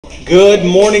Good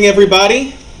morning,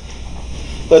 everybody.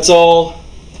 Let's all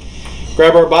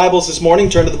grab our Bibles this morning,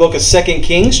 turn to the book of 2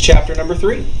 Kings, chapter number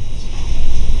 3.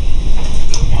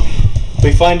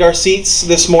 We find our seats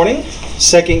this morning,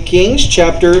 2 Kings,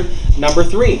 chapter number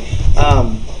 3.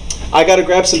 I got to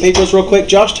grab some papers real quick.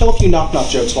 Josh, tell a few knock-knock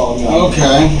jokes while I'm going.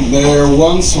 Okay, there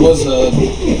once was a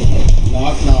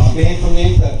knock-knock.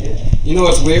 You know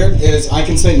what's weird is I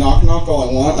can say knock-knock all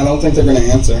I want. I don't think they're going to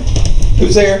answer.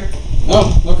 Who's there?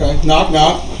 Oh, okay.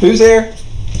 Knock-knock. Who's there?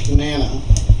 Nana.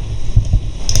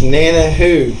 Nana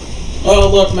who? Oh,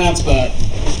 look, Matt's back.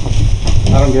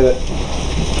 I don't get it.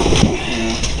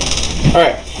 All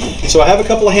right, so I have a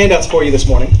couple of handouts for you this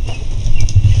morning.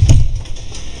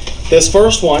 This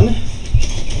first one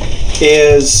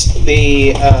is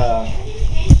the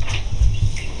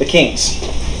kings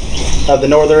of the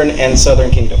northern and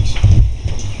southern kingdoms.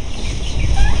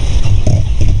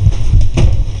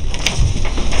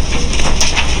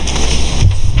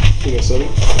 Here you go, Sylvia.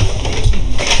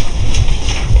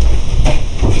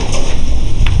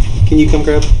 Can you come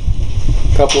grab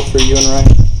a couple for you and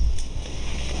Ryan?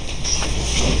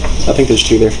 I think there's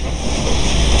two there.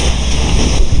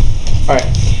 All right.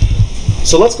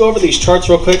 So let's go over these charts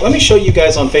real quick. Let me show you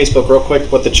guys on Facebook real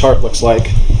quick what the chart looks like.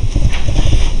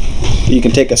 You can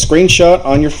take a screenshot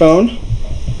on your phone.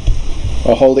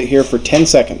 I'll hold it here for 10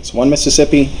 seconds. 1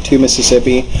 Mississippi, 2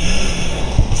 Mississippi,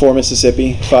 4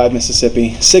 Mississippi, 5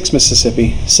 Mississippi, 6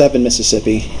 Mississippi, 7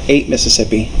 Mississippi, 8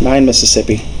 Mississippi, 9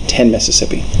 Mississippi, 10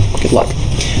 Mississippi. Good luck.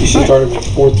 You should start with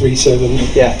 4, 3, 7.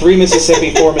 Yeah, 3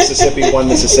 Mississippi, 4 Mississippi, 1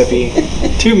 Mississippi,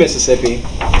 2 Mississippi.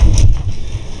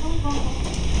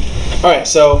 All right,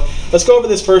 so let's go over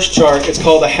this first chart. It's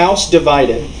called The House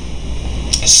Divided,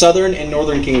 Southern and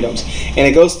Northern Kingdoms. And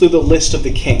it goes through the list of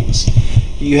the kings.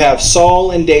 You have Saul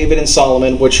and David and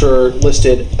Solomon, which are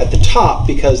listed at the top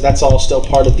because that's all still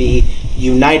part of the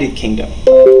United Kingdom.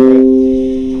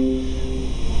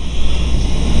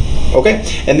 Okay,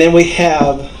 and then we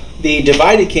have the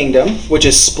Divided Kingdom, which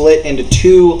is split into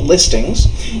two listings.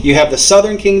 You have the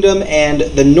Southern Kingdom and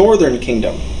the Northern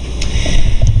Kingdom.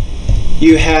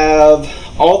 You have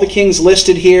all the kings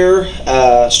listed here,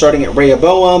 starting at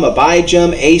Rehoboam,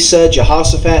 Abijam, Asa,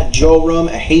 Jehoshaphat, Joram,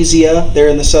 Ahaziah, there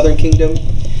in the Southern Kingdom.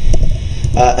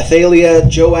 Athaliah,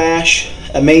 Joash,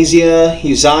 Amaziah,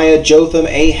 Uzziah, Jotham,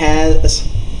 Ahaz,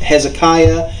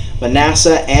 Hezekiah,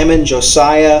 Manasseh, Ammon,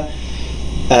 Josiah,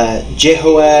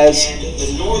 Jehoaz.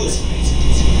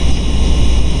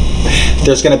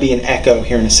 There's going to be an echo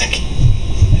here in a second.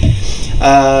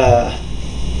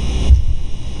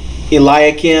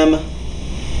 Eliakim.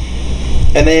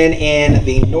 And then in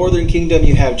the northern kingdom,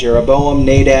 you have Jeroboam,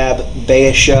 Nadab,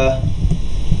 Baasha,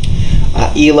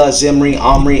 Elah, Zimri,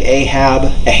 Omri,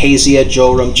 Ahab, Ahaziah,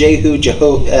 Joram, Jehu,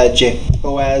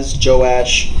 Jehoaz,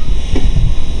 Joash,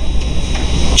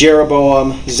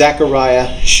 Jeroboam,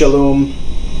 Zechariah, Shallum,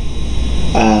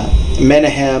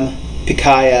 Menahem,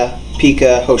 Pekahiah,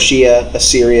 Pekah, Hoshea,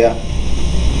 Assyria,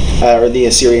 or the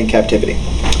Assyrian captivity.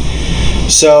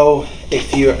 So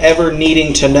if you're ever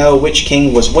needing to know which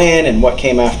king was when and what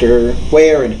came after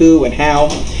where and who and how,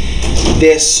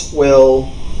 this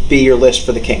will be your list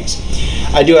for the kings.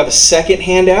 I do have a second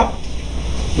handout.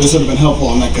 This would have been helpful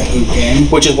on that Kahoot game.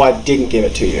 Which is why I didn't give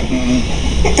it to you.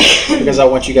 Mm-hmm. Because I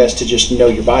want you guys to just know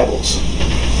your Bibles.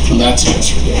 Well, that's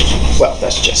just ridiculous. Well,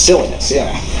 that's just silliness,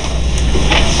 yeah.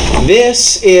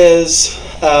 This is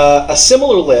a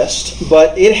similar list,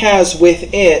 but it has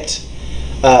with it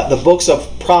the books of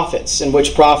prophets, in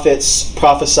which prophets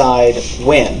prophesied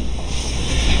when.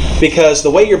 Because the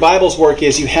way your Bibles work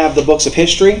is you have the books of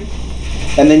history,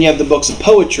 and then you have the books of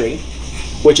poetry,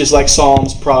 which is like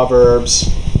Psalms, Proverbs,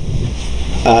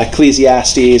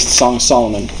 Ecclesiastes, Song of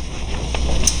Solomon,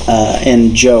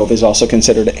 and Job is also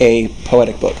considered a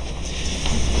poetic book.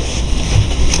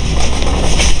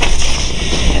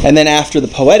 And then after the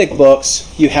poetic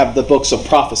books, you have the books of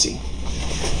prophecy.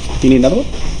 Do you need another one?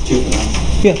 2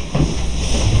 Yeah.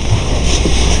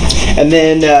 And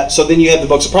then, so then you have the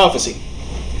books of prophecy.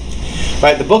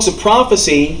 Right? The books of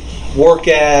prophecy work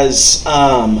as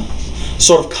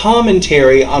sort of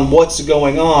commentary on what's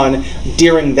going on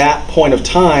during that point of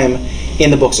time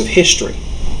in the books of history.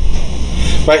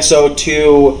 Right? So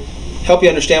to help you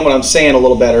understand what I'm saying a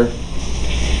little better,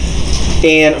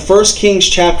 in 1 Kings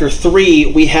chapter 3,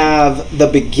 we have the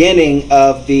beginning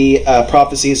of the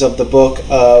prophecies of the book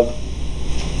of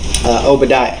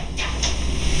Obadiah.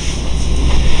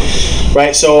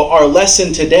 Right, so our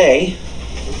lesson today,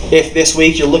 if this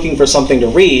week you're looking for something to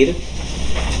read,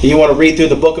 you want to read through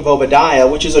the book of Obadiah,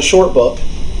 which is a short book,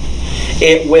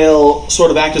 it will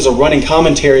sort of act as a running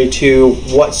commentary to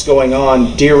what's going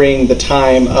on during the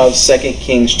time of 2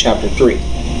 Kings chapter 3.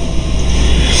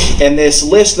 And this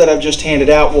list that I've just handed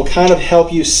out will kind of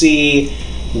help you see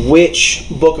which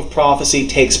book of prophecy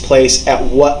takes place at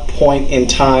what point in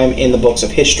time in the books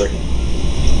of history.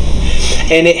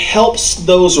 And it helps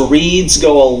those reads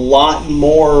go a lot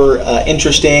more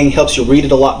interesting, helps you read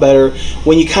it a lot better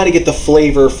when you kind of get the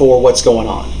flavor for what's going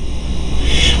on.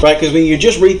 Right? Because when you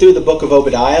just read through the book of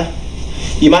Obadiah,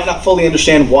 you might not fully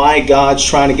understand why God's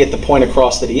trying to get the point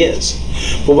across that he is.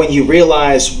 But when you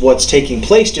realize what's taking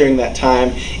place during that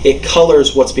time, it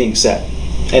colors what's being said.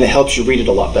 And it helps you read it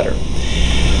a lot better.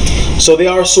 So they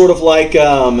are sort of like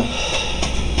an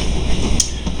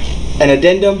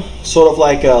addendum, sort of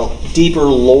like a deeper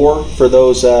lore for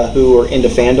those who are into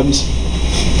fandoms.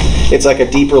 It's like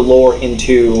a deeper lore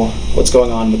into what's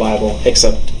going on in the Bible,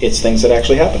 except it's things that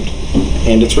actually happened,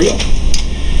 and it's real.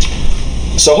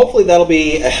 So hopefully that'll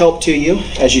be a help to you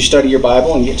as you study your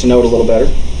Bible and get to know it a little better.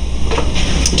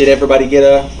 Did everybody get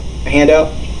a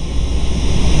handout?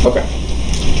 Okay.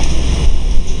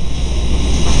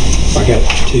 I got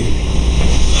 2.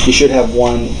 You should have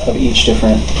one of each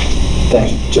different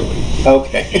thing. Joking.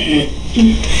 Okay.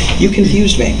 You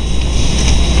confused me.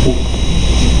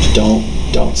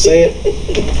 Don't say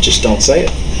it. Just don't say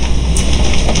it.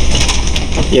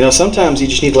 You know, sometimes you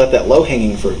just need to let that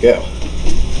low-hanging fruit go.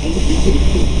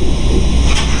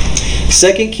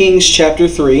 2 Kings chapter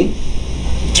 3.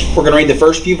 We're going to read the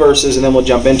first few verses and then we'll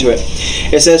jump into it.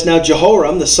 It says, Now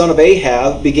Jehoram, the son of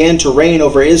Ahab, began to reign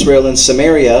over Israel in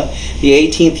Samaria the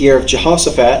 18th year of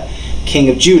Jehoshaphat, king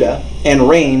of Judah, and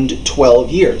reigned 12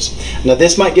 years. Now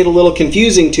this might get a little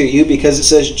confusing to you because it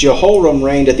says Jehoram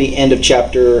reigned at the end of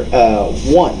chapter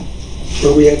 1.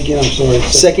 Where are we at again? I'm sorry.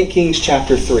 2 Kings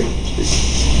chapter 3.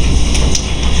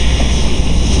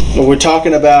 We're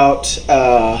talking about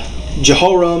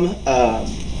Jehoram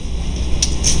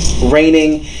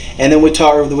reigning, and then we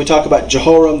talk about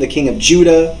Jehoram, the king of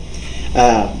Judah,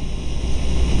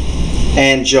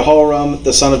 and Jehoram,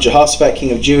 the son of Jehoshaphat,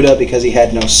 king of Judah, because he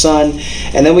had no son.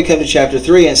 And then we come to chapter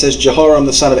 3, and it says Jehoram,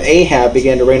 the son of Ahab,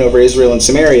 began to reign over Israel and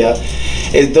Samaria.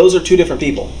 Those are two different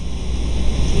people,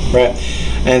 right?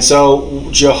 And so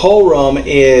Jehoram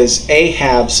is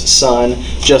Ahab's son,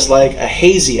 just like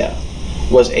Ahaziah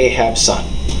was Ahab's son.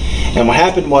 And what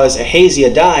happened was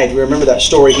Ahaziah died. Remember that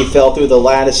story? He fell through the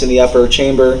lattice in the upper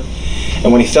chamber.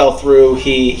 And when he fell through,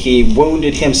 he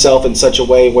wounded himself in such a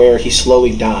way where he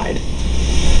slowly died.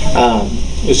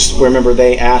 Remember,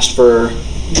 they asked for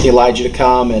Elijah to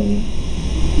come and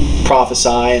prophesy,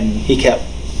 and he kept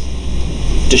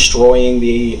destroying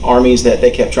the armies that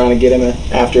they kept trying to get him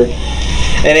after.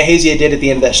 And Ahaziah did, at the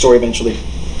end of that story, eventually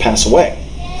pass away.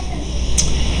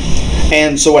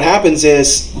 And so what happens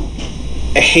is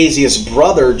Ahaziah's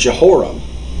brother Jehoram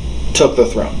took the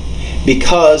throne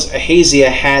because Ahaziah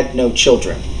had no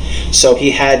children. So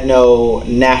he had no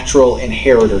natural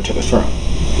inheritor to the throne.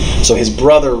 So his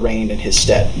brother reigned in his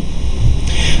stead.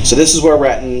 So this is where we're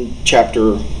at in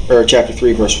chapter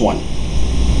 3, verse 1.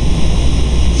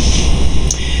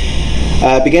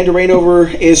 Began to reign over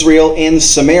Israel in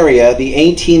Samaria the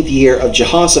 18th year of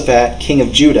Jehoshaphat, king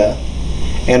of Judah,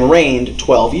 and reigned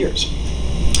 12 years.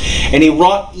 And he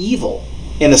wrought evil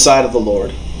in the sight of the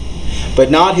Lord, but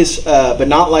not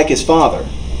like his father,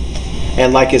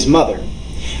 and like his mother.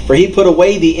 For he put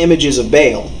away the images of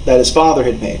Baal that his father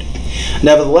had made.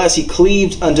 Nevertheless, he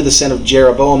cleaved unto the sin of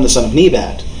Jeroboam the son of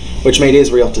Nebat, which made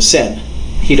Israel to sin.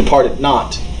 He departed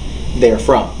not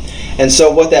therefrom. And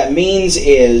so what that means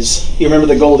is, you remember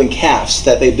the golden calves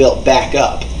that they built back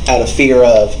up out of fear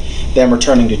of them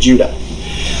returning to Judah.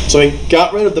 So he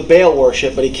got rid of the Baal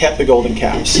worship, but he kept the golden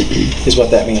calves, is what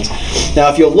that means. Now,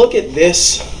 if you'll look at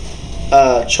this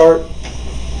chart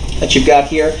that you've got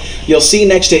here, you'll see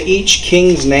next to each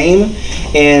king's name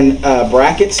in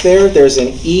brackets there's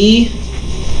an E,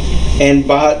 and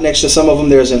next to some of them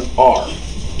there's an R.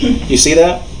 You see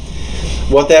that?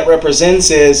 What that represents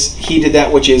is he did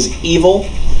that which is evil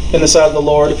in the sight of the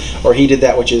Lord, or he did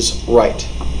that which is right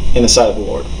in the sight of the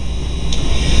Lord.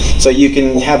 So you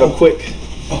can have a quick...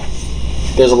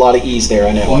 There's a lot of E's there,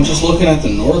 I know. Well, I'm just looking at the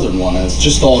northern one, and it's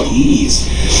just all E's.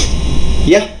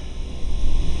 Yeah.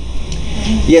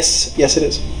 Yes, it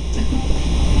is.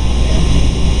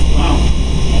 Wow.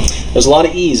 There's a lot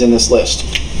of E's in this list,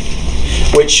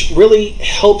 which really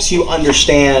helps you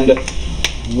understand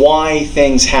why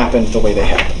things happened the way they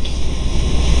happened.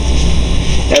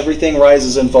 Everything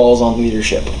rises and falls on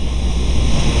leadership.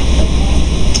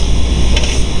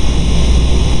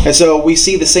 And so we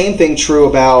see the same thing true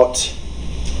about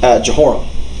Jehoram.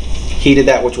 He did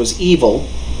that which was evil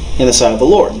in the sight of the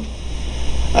Lord.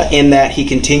 in that he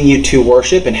continued to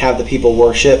worship and have the people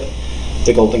worship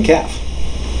the golden calf.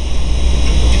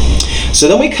 So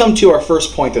then we come to our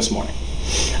first point this morning.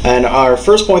 And our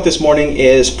first point this morning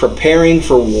is preparing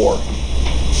for war.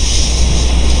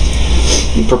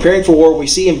 In preparing for war, we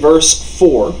see in verse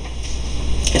 4,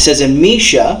 it says, "And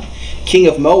Mesha, king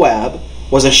of Moab,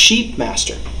 was a sheep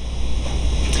master,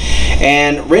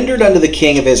 and rendered unto the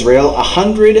king of Israel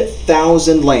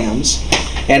 100,000 lambs,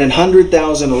 and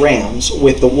 100,000 rams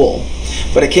with the wool.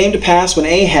 But it came to pass when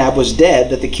Ahab was dead,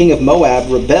 that the king of Moab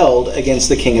rebelled against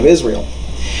the king of Israel.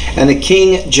 And the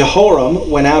king Jehoram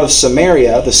went out of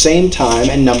Samaria the same time,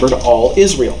 and numbered all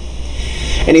Israel.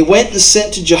 And he went and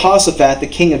sent to Jehoshaphat the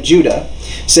king of Judah,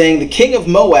 saying, The king of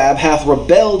Moab hath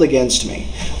rebelled against me.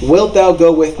 Wilt thou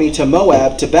go with me to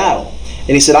Moab to battle?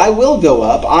 And he said, I will go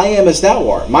up. I am as thou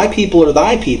art. My people are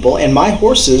thy people, and my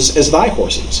horses as thy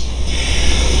horses.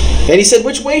 And he said,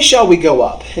 Which way shall we go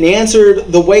up? And he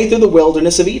answered, The way through the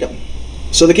wilderness of Edom.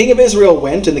 So the king of Israel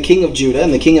went, and the king of Judah,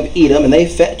 and the king of Edom, and they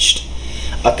fetched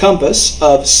a compass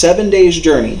of 7 days'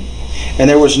 journey, and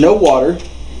there was no water.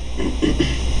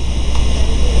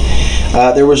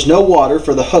 There was no water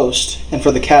for the host and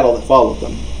for the cattle that followed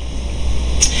them.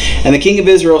 And the king of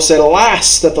Israel said,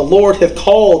 Alas, that the Lord hath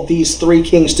called these 3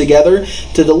 kings together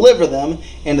to deliver them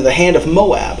into the hand of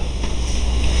Moab.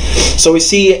 So we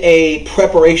see a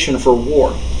preparation for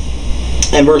war.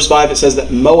 In verse 5 it says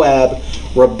that Moab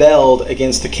rebelled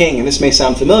against the king. And this may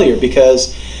sound familiar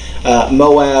because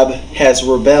Moab has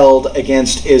rebelled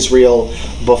against Israel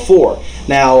before.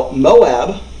 Now,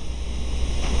 Moab,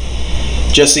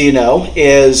 just so you know,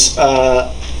 is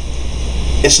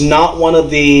it's not one of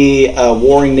the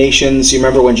warring nations. You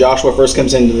remember when Joshua first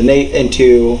comes into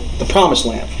the Promised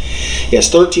Land. He has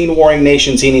 13 warring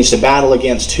nations he needs to battle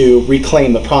against to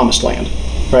reclaim the Promised Land,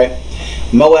 right?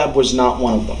 Moab was not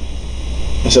one of them.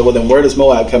 I said, well, then where does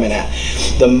Moab come in at?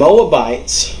 The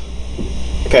Moabites.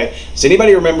 Okay, does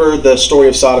anybody remember the story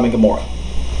of Sodom and Gomorrah?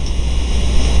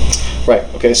 Right,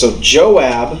 okay, so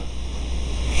Joab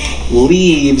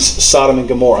leaves Sodom and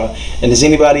Gomorrah. And was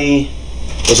anybody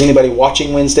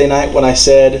watching Wednesday night when I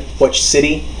said which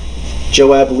city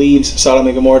Joab leaves Sodom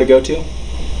and Gomorrah to go to?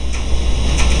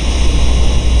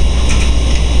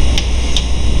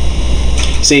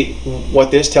 See, what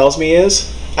this tells me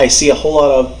is I see a whole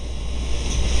lot of,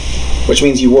 which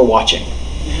means you were watching.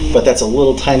 But that's a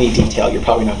little tiny detail you're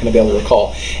probably not going to be able to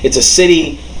recall. It's a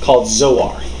city called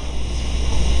Zoar.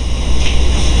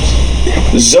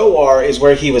 Zoar is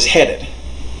where he was headed.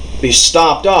 He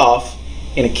stopped off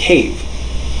in a cave.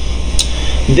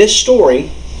 This story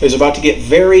is about to get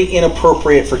very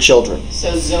inappropriate for children.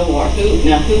 So Zoar,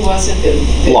 who was it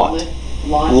that Lot.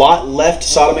 Lot? Lot left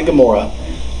Sodom and Gomorrah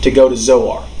to go to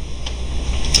Zoar.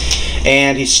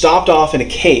 And he stopped off in a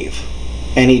cave.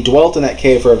 And he dwelt in that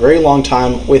cave for a very long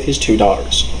time with his 2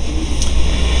 daughters.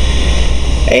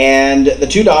 And the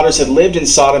 2 daughters had lived in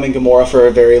Sodom and Gomorrah for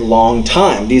a very long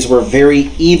time. These were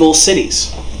very evil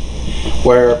cities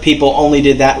where people only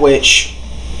did that which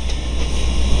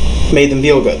made them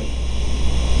feel good.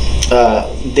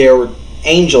 There were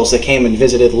angels that came and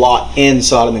visited Lot in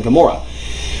Sodom and Gomorrah.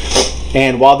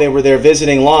 And while they were there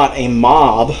visiting Lot, a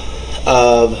mob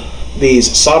of these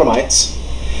Sodomites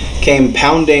came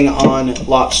pounding on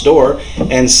Lot's door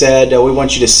and said, we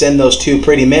want you to send those 2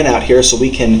 pretty men out here so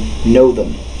we can know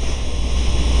them.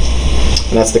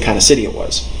 And that's the kind of city it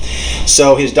was.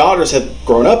 So his daughters had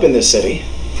grown up in this city,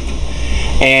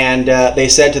 and they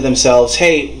said to themselves,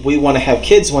 hey, we want to have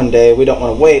kids one day. We don't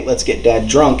want to wait. Let's get Dad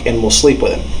drunk and we'll sleep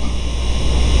with him.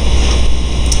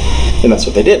 And that's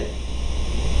what they did.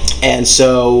 And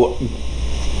so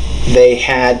they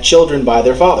had children by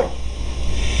their father.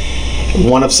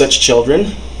 One of such children,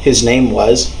 his name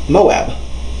was Moab.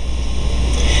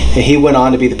 And he went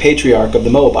on to be the patriarch of the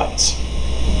Moabites.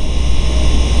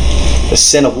 The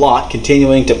sin of Lot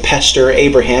continuing to pester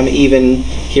Abraham even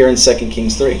here in 2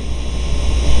 Kings 3.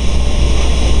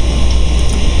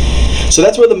 So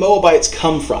that's where the Moabites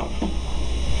come from.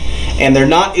 And they're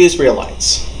not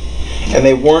Israelites. And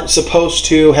they weren't supposed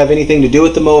to have anything to do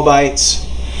with the Moabites.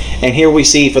 And here we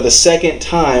see for the second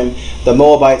time the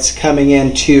Moabites coming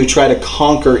in to try to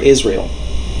conquer Israel.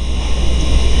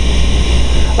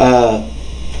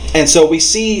 And so we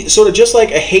see, sort of just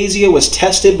like Ahaziah was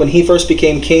tested when he first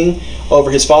became king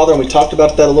over his father, and we talked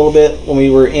about that a little bit when we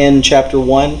were in chapter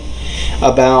 1,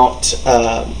 about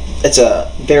it's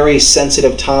a very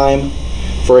sensitive time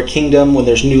for a kingdom when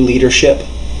there's new leadership.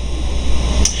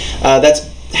 That's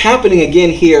happening again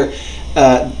here.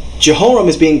 Jehoram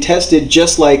is being tested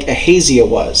just like Ahaziah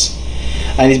was.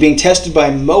 And he's being tested by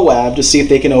Moab to see if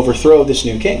they can overthrow this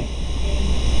new king.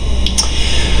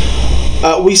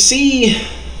 We see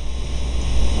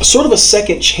sort of a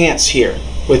second chance here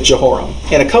with Jehoram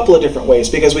in a couple of different ways,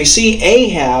 because we see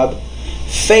Ahab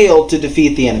failed to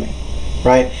defeat the enemy,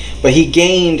 right? But he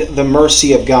gained the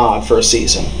mercy of God for a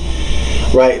season,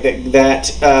 right?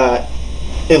 That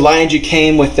Elijah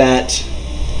came with that,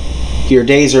 your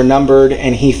days are numbered,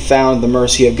 and he found the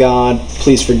mercy of God,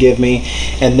 please forgive me.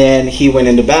 And then he went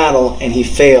into battle and he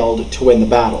failed to win the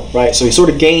battle, right? So he sort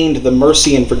of gained the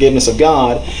mercy and forgiveness of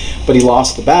God, but he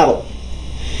lost the battle.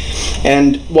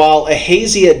 And while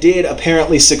Ahaziah did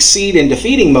apparently succeed in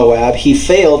defeating Moab, he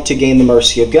failed to gain the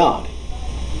mercy of God,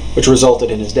 which resulted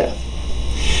in his death.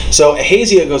 So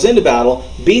Ahaziah goes into battle,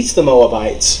 beats the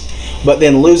Moabites, but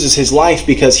then loses his life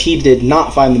because he did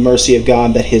not find the mercy of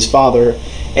God that his father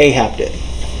Ahab did.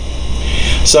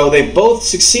 So they both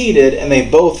succeeded and they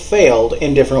both failed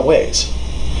in different ways.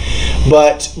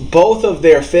 But both of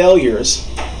their failures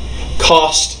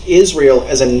cost Israel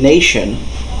as a nation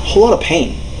a whole lot of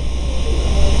pain.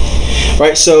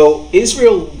 Right? So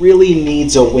Israel really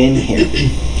needs a win here.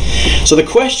 So the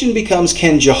question becomes,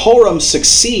 can Jehoram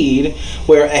succeed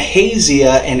where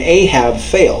Ahaziah and Ahab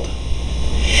failed?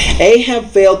 Ahab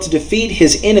failed to defeat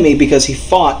his enemy because he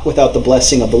fought without the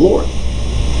blessing of the Lord.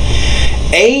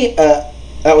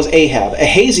 That was Ahab.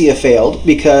 Ahaziah failed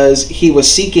because he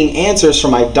was seeking answers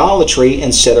from idolatry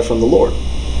instead of from the Lord.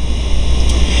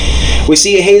 We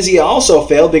see Ahaziah also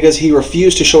failed because he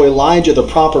refused to show Elijah the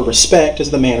proper respect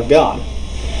as the man of God.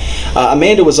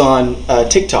 Amanda was on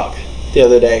TikTok the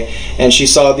other day, and she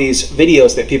saw these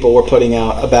videos that people were putting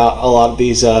out about a lot of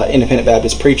these independent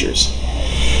Baptist preachers.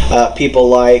 People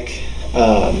like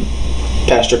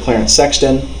Pastor Clarence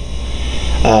Sexton,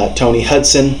 Tony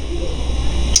Hudson,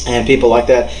 and people like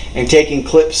that, and taking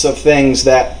clips of things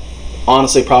that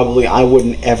honestly probably I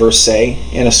wouldn't ever say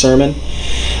in a sermon.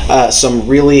 Some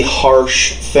really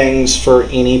harsh things for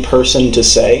any person to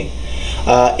say.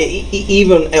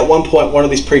 Even at one point, one of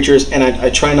these preachers, and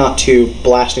I try not to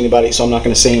blast anybody, so I'm not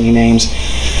going to say any names.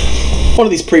 One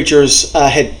of these preachers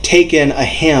had taken a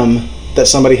hymn that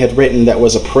somebody had written that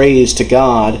was a praise to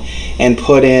God and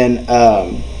put in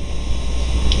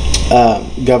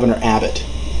Governor Abbott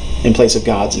in place of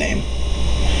God's name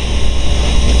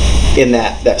in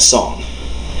that song.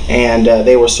 And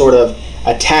they were sort of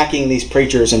attacking these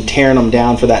preachers and tearing them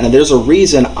down for that. Now, there's a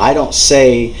reason I don't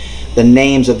say the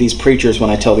names of these preachers when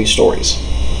I tell these stories,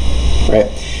 right?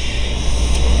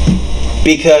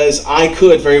 Because I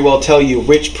could very well tell you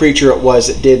which preacher it was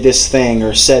that did this thing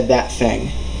or said that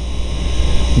thing,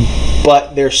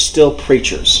 but they're still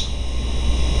preachers,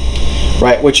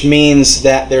 right? Which means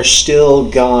that they're still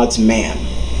God's man.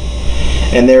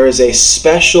 And there is a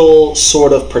special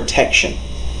sort of protection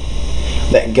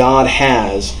that God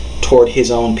has toward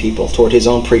his own people, toward his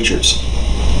own preachers.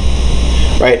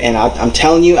 Right? And I'm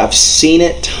telling you, I've seen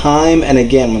it time and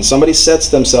again. When somebody sets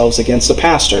themselves against a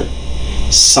pastor,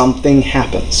 something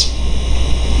happens.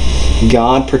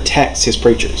 God protects his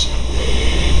preachers.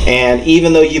 And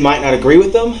even though you might not agree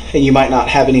with them, and you might not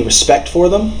have any respect for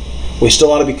them, we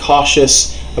still ought to be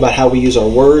cautious about how we use our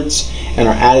words and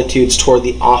our attitudes toward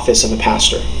the office of a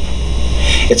pastor.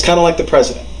 It's kind of like the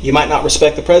president. You might not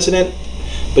respect the president,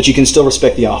 but you can still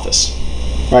respect the office.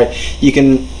 Right? You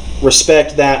can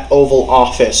respect that Oval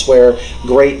Office where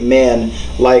great men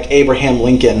like Abraham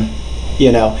Lincoln,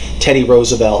 Teddy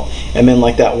Roosevelt, and men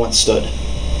like that once stood.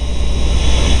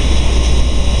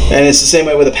 And it's the same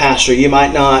way with a pastor. You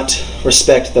might not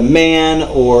respect the man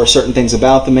or certain things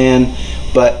about the man,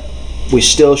 but we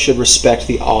still should respect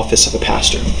the office of a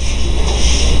pastor.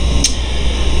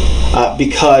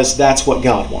 Because that's what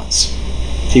God wants.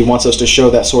 He wants us to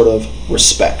show that sort of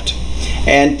respect.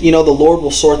 And, the Lord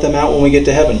will sort them out when we get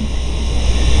to heaven.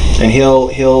 And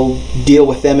He'll deal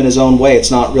with them in His own way. It's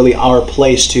not really our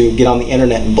place to get on the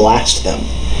internet and blast them.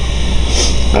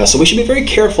 So we should be very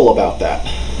careful about that.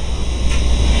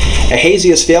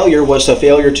 Ahaziah's failure was a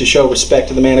failure to show respect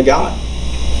to the man of God.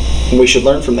 And we should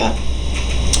learn from that.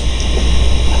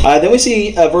 Then we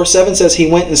see verse 7 says, he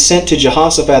went and sent to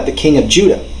Jehoshaphat, the king of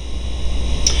Judah.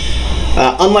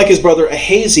 Unlike his brother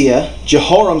Ahaziah,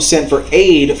 Jehoram sent for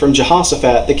aid from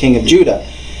Jehoshaphat, the king of Judah.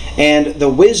 And the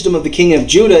wisdom of the king of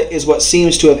Judah is what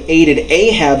seems to have aided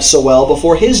Ahab so well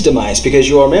before his demise. Because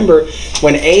you'll remember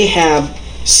when Ahab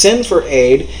sent for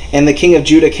aid and the king of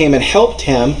Judah came and helped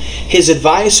him, his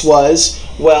advice was,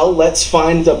 well, let's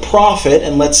find the prophet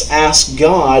and let's ask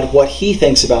God what he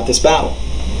thinks about this battle.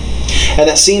 And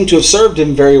that seemed to have served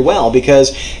him very well,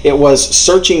 because it was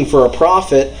searching for a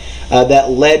prophet that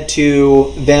led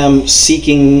to them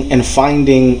seeking and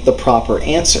finding the proper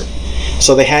answer.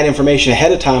 So they had information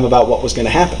ahead of time about what was going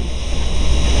to happen.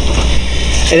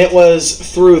 And it was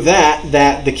through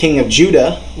that the king of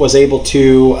Judah was able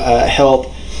to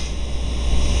help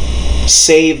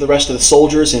save the rest of the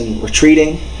soldiers in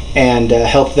retreating and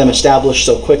help them establish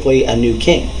so quickly a new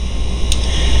king.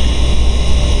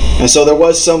 And so there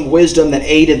was some wisdom that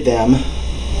aided them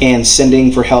in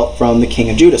sending for help from the king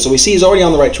of Judah. So we see he's already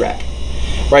on the right track.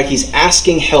 Right? He's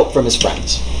asking help from his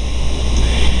friends.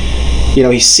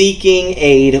 He's seeking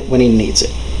aid when he needs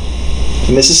it.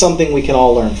 And this is something we can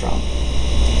all learn from.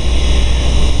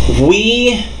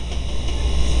 We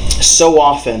so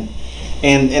often,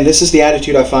 and this is the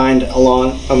attitude I find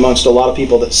amongst a lot of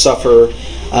people that suffer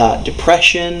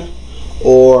depression,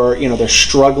 or they're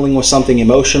struggling with something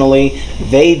emotionally,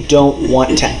 they don't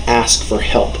want to ask for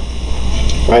help.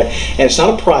 Right? And it's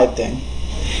not a pride thing.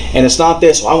 And it's not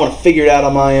this, I want to figure it out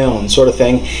on my own sort of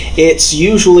thing. It's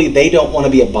usually they don't want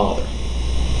to be a bother.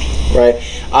 Right?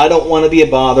 I don't want to be a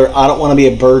bother. I don't want to be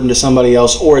a burden to somebody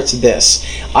else. Or it's this.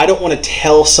 I don't want to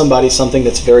tell somebody something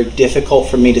that's very difficult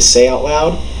for me to say out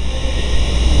loud,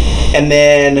 and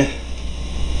then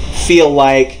feel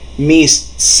like me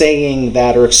saying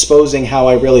that or exposing how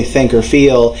I really think or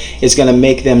feel is going to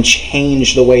make them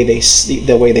change the way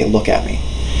they look at me.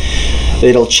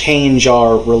 It'll change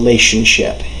our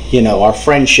relationship. Our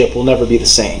friendship will never be the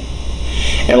same.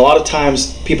 And a lot of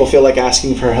times people feel like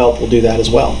asking for help will do that as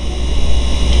well.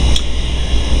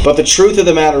 But the truth of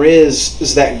the matter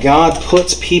is that God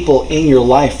puts people in your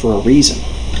life for a reason.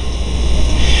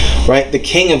 Right? The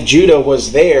king of Judah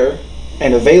was there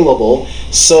and available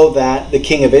so that the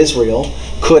king of Israel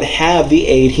could have the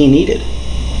aid he needed.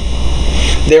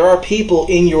 There are people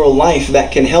in your life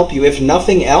that can help you, if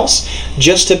nothing else,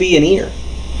 just to be an ear.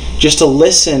 Just to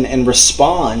listen and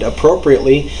respond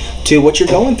appropriately to what you're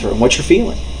going through and what you're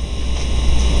feeling.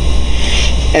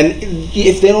 And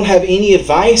if they don't have any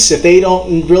advice, if they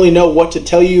don't really know what to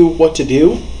tell you what to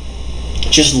do,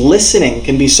 just listening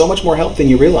can be so much more help than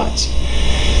you realize.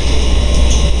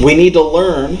 We need to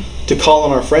learn to call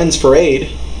on our friends for aid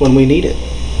when we need it.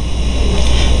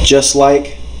 Just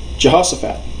like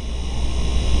Jehoshaphat.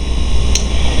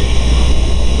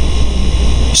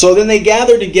 So then they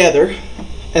gather together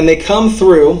and they come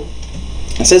through.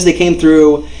 It says they came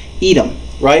through Edom,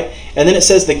 right? And then it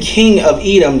says the king of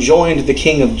Edom joined the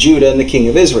king of Judah and the king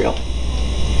of Israel.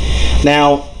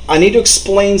 Now, I need to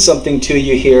explain something to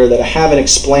you here that I haven't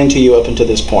explained to you up until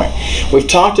this point. We've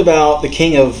talked about the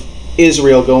king of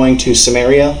Israel going to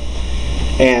Samaria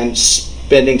and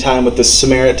spending time with the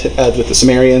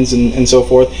Samaritans and so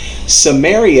forth.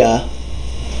 Samaria,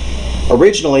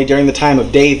 originally during the time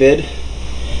of David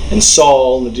and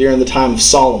Saul, during the time of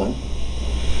Solomon,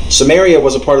 Samaria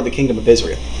was a part of the kingdom of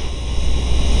Israel.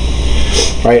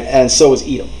 Right? And so was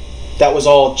Edom. That was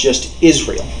all just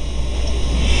Israel.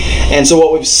 And so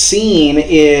what we've seen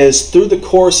is through the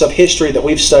course of history that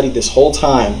we've studied this whole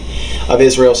time of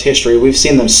Israel's history, we've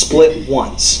seen them split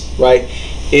once, right?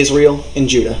 Israel and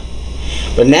Judah.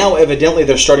 But now evidently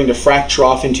they're starting to fracture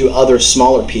off into other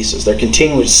smaller pieces. They're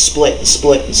continuing to split and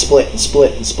split and split and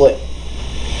split and split.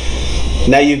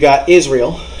 Now you've got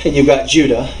Israel, and you've got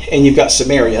Judah, and you've got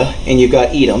Samaria, and you've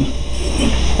got Edom.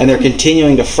 And they're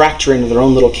continuing to fracture into their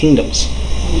own little kingdoms.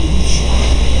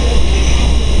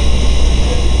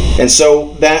 And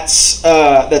so that's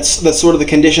sort of the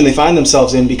condition they find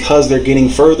themselves in, because they're getting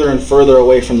further and further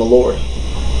away from the Lord.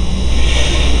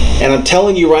 And I'm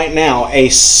telling you right now, a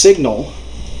signal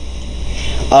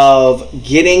of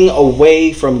getting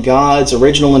away from God's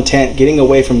original intent, getting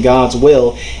away from God's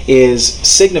will, is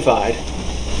signified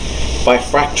by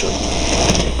fracturing,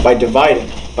 by dividing,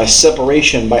 by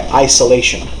separation, by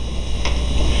isolation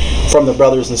from the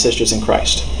brothers and sisters in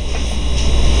Christ.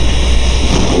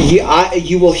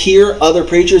 You will hear other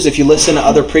preachers, if you listen to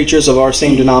other preachers of our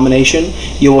same denomination,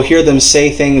 you will hear them say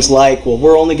things like, well,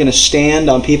 we're only going to stand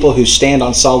on people who stand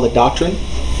on solid doctrine.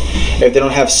 If they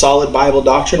don't have solid Bible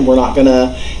doctrine, we're not going to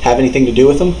have anything to do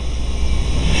with them.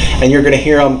 And you're going to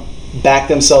hear them back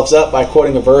themselves up by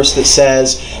quoting a verse that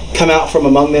says, come out from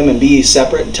among them and be ye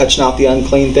separate and touch not the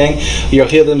unclean thing. You'll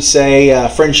hear them say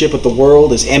friendship with the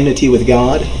world is enmity with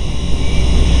God.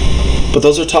 But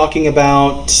those are talking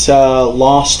about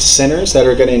lost sinners that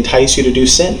are going to entice you to do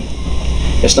sin.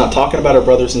 It's not talking about our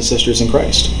brothers and sisters in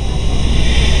Christ.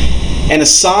 And a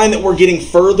sign that we're getting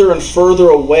further and further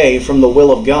away from the will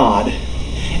of God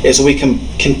is we can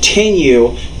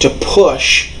continue to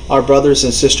push our brothers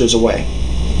and sisters away.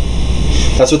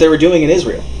 That's what they were doing in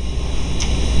Israel.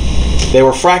 They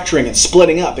were fracturing and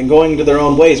splitting up and going into their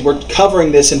own ways. We're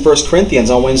covering this in 1 Corinthians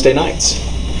on Wednesday nights.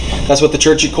 That's what the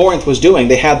church at Corinth was doing.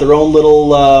 They had their own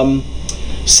little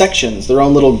sections, their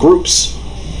own little groups.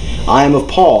 I am of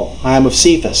Paul. I am of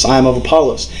Cephas. I am of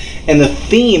Apollos. And the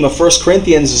theme of 1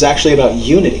 Corinthians is actually about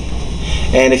unity.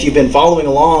 And if you've been following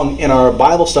along in our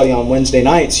Bible study on Wednesday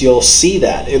nights, you'll see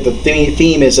that. The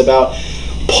theme is about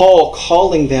Paul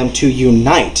calling them to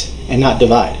unite and not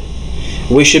divide.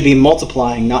 We should be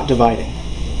multiplying, not dividing.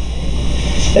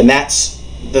 And that's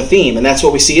the theme. And that's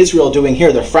what we see Israel doing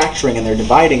here. They're fracturing and they're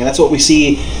dividing. And that's what we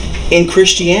see in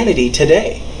Christianity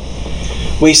today.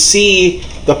 We see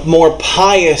the more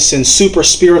pious and super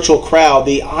spiritual crowd,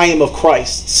 the I am of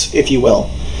Christs, if you will,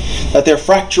 that they're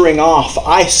fracturing off,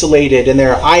 isolated in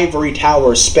their ivory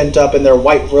towers, spent up in their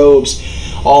white robes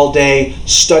all day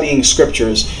studying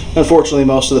scriptures. Unfortunately,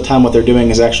 most of the time what they're doing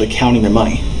is actually counting their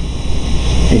money.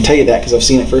 I can tell you that because I've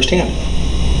seen it firsthand.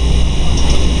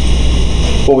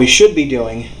 What we should be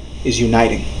doing is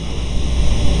uniting.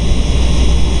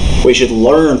 We should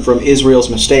learn from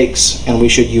Israel's mistakes, and we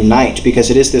should unite,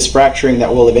 because it is this fracturing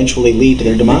that will eventually lead to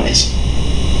their demise.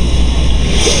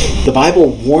 The Bible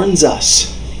warns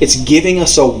us. It's giving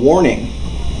us a warning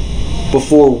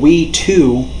before we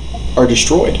too are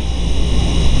destroyed.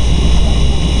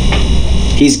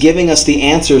 He's giving us the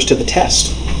answers to the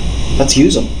test. Let's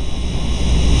use them.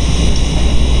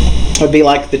 It would be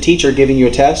like the teacher giving you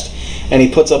a test, and he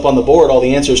puts up on the board all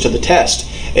the answers to the test.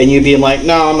 And you being like,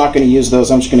 no, I'm not going to use those.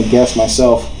 I'm just going to guess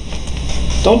myself.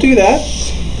 Don't do that.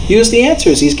 Use the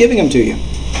answers. He's giving them to you.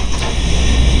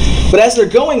 But as they're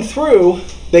going through,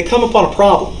 they come upon a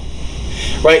problem.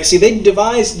 Right? See, they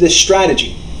devised this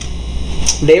strategy.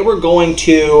 They were going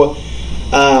to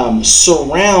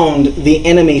surround the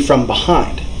enemy from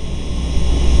behind.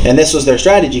 And this was their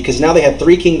strategy, because now they had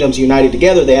 3 kingdoms united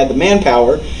together. They had the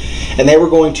manpower. And they were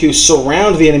going to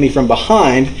surround the enemy from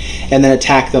behind and then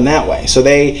attack them that way. So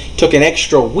they took an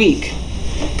extra week,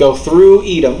 go through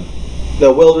Edom,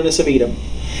 the wilderness of Edom,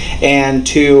 and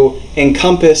to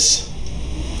encompass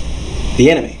the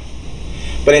enemy.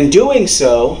 But in doing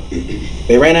so,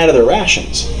 they ran out of their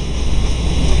rations.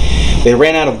 They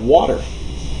ran out of water.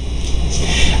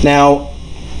 Now,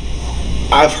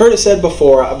 I've heard it said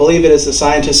before, I believe it is the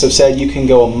scientists have said you can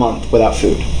go a month without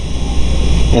food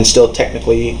and still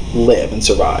technically live and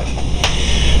survive.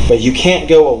 But you can't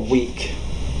go a week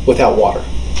without water,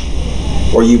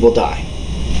 or you will die.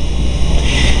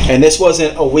 And this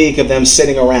wasn't a week of them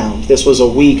sitting around. This was a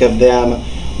week of them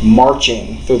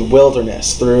marching through the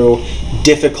wilderness, through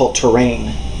difficult terrain.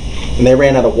 And they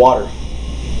ran out of water.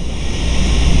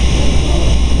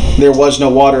 There was no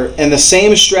water. And the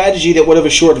same strategy that would have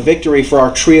assured victory for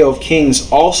our trio of kings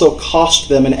also cost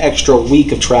them an extra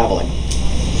week of traveling.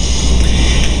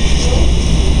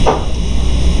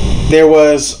 There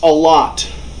was a lot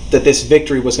that this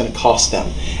victory was going to cost them.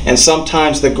 And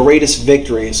sometimes the greatest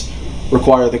victories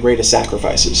require the greatest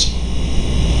sacrifices.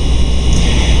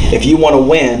 If you want to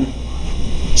win,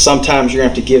 sometimes you're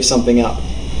going to have to give something up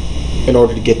in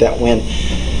order to get that win.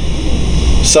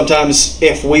 Sometimes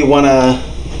if we want to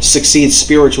succeed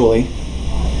spiritually,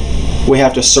 we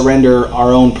have to surrender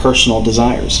our own personal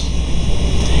desires.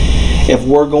 If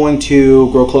we're going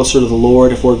to grow closer to the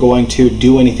Lord, if we're going to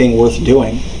do anything worth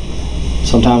doing,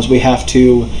 sometimes we have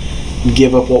to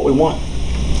give up what we want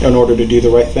in order to do the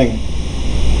right thing.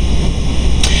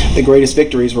 The greatest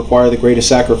victories require the greatest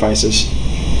sacrifices.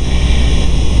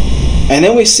 And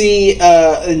then we see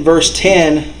in verse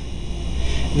 10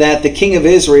 that the king of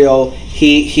Israel,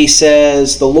 he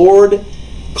says, the Lord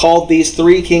called these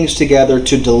 3 kings together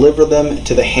to deliver them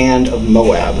to the hand of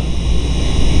Moab.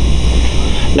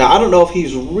 Now, I don't know if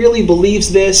he really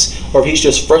believes this or if he's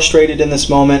just frustrated in this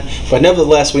moment, but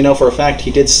nevertheless, we know for a fact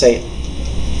he did say it.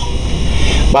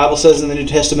 The Bible says in the New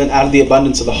Testament, out of the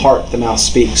abundance of the heart, the mouth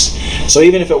speaks. So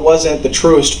even if it wasn't the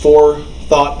truest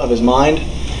forethought of his mind,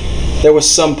 there was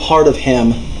some part of him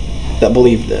that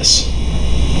believed this.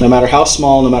 No matter how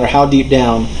small, no matter how deep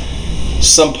down,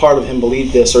 some part of him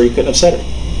believed this, or he couldn't have said it.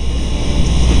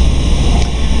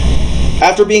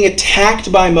 After being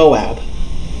attacked by Moab,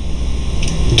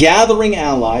 gathering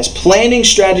allies, planning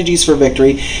strategies for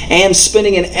victory, and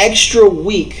spending an extra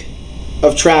week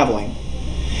of traveling,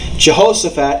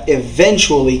 Jehoshaphat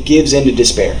eventually gives in to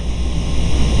despair.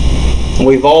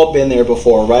 We've all been there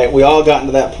before, right? We all gotten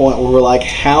to that point where we're like,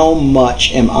 how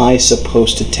much am I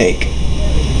supposed to take?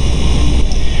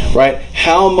 Right?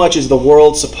 How much is the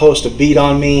world supposed to beat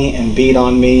on me and beat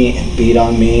on me and beat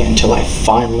on me until I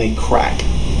finally crack?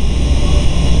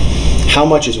 How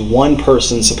much is one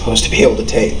person supposed to be able to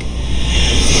take?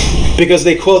 Because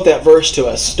they quote that verse to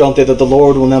us, don't they, that the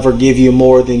Lord will never give you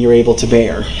more than you're able to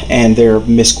bear, and they're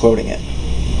misquoting it.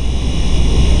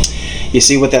 You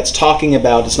see what that's talking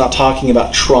about? It's not talking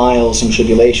about trials and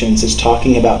tribulations. It's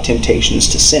talking about temptations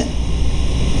to sin.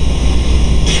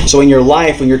 So in your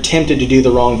life, when you're tempted to do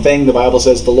the wrong thing, the Bible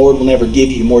says the Lord will never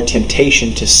give you more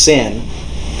temptation to sin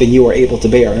than you are able to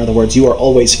bear. In other words, you are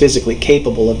always physically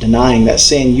capable of denying that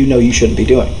sin you know you shouldn't be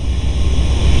doing.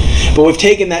 But we've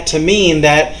taken that to mean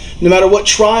that no matter what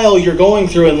trial you're going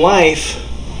through in life,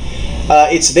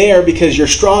 it's there because you're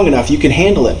strong enough, you can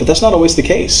handle it. But that's not always the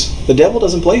case. The devil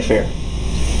doesn't play fair.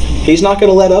 He's not going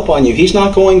to let up on you. He's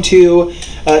not going to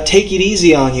take it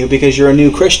easy on you because you're a new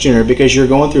Christian or because you're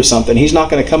going through something. He's not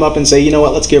going to come up and say, you know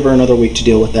what, let's give her another week to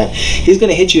deal with that. He's going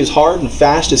to hit you as hard and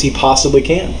fast as he possibly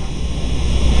can.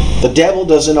 The devil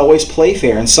doesn't always play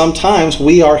fair, and sometimes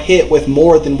we are hit with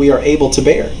more than we are able to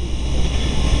bear.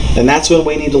 And that's when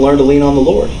we need to learn to lean on the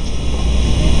Lord.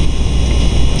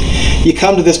 You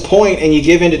come to this point and you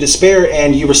give in to despair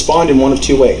and you respond in one of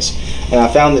two ways. And I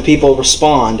found that people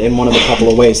respond in one of a couple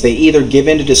of ways. They either give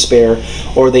in to despair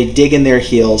or they dig in their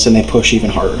heels and they push even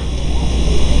harder.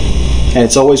 And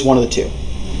it's always one of the two.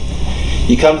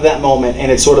 You come to that moment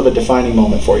and it's sort of a defining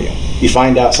moment for you. You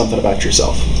find out something about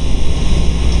yourself.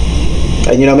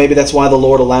 And maybe that's why the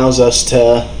Lord allows us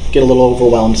to get a little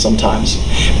overwhelmed sometimes.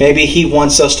 Maybe He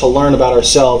wants us to learn about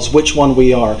ourselves, which one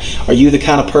we are. Are you the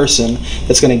kind of person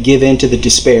that's going to give in to the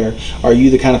despair? Are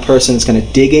you the kind of person that's going to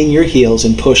dig in your heels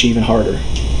and push even harder?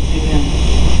 Amen.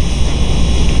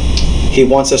 He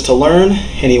wants us to learn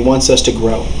and He wants us to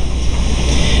grow.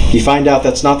 If you find out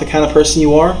that's not the kind of person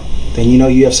you are, then you know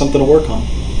you have something to work on.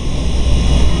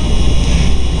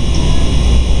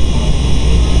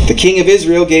 The king of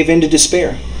Israel gave in to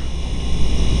despair.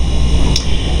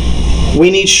 We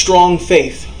need strong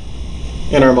faith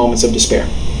in our moments of despair.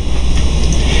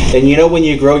 And when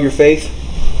you grow your faith,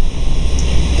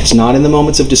 it's not in the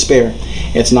moments of despair.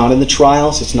 It's not in the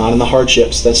trials. It's not in the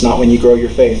hardships. That's not when you grow your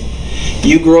faith.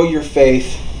 You grow your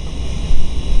faith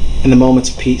in the moments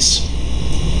of peace.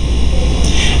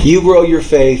 You grow your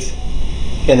faith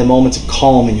in the moments of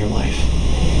calm in your life.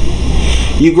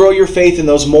 You grow your faith in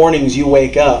those mornings you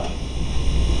wake up.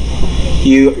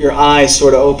 Your eyes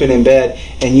sort of open in bed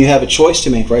and you have a choice to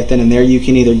make right then and there. You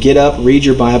can either get up, read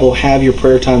your Bible, have your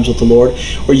prayer times with the Lord,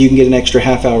 or you can get an extra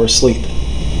half hour of sleep.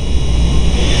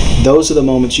 Those are the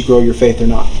moments you grow your faith or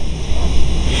not.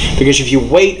 Because if you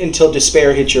wait until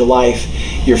despair hits your life,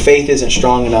 your faith isn't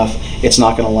strong enough, it's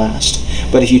not going to last.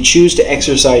 But if you choose to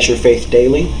exercise your faith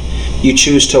daily, you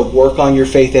choose to work on your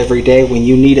faith every day, when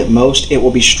you need it most, it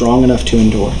will be strong enough to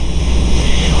endure.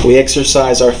 We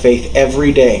exercise our faith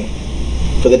every day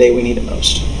for the day we need it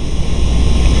most.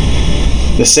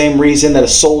 The same reason that a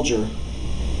soldier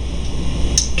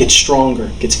gets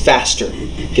stronger, gets faster,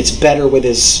 gets better with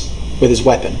his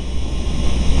weapon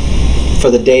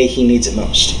for the day he needs it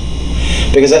most.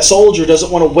 Because that soldier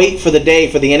doesn't want to wait for the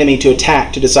day for the enemy to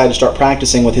attack to decide to start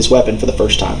practicing with his weapon for the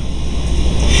first time.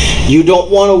 You don't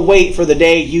want to wait for the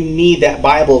day you need that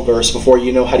Bible verse before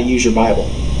you know how to use your Bible.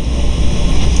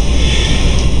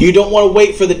 You don't want to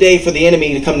wait for the day for the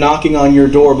enemy to come knocking on your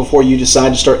door before you decide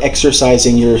to start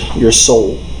exercising your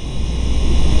soul.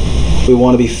 We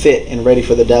want to be fit and ready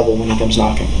for the devil when he comes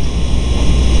knocking.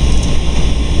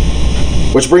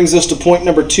 Which brings us to point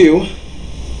number 2.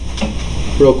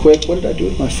 Real quick, what did I do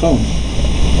with my phone?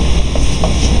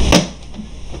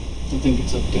 I think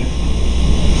it's up there.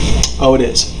 Oh, it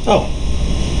is. Oh,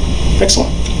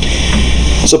 excellent.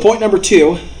 So point number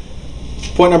 2.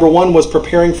 Point number 1 was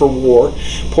preparing for war.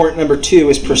 Point number 2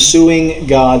 is pursuing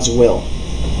God's will.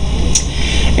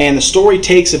 And the story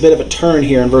takes a bit of a turn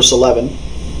here in verse 11.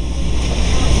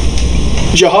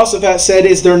 Jehoshaphat said,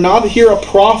 "Is there not here a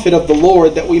prophet of the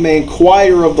Lord, that we may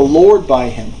inquire of the Lord by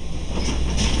him?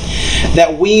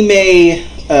 That we may,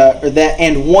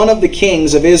 and one of the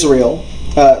kings of Israel,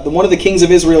 one of the kings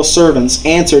of Israel's servants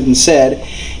answered and said,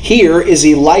 Here is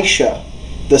Elisha,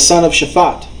 the son of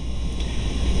Shaphat,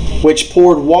 which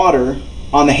poured water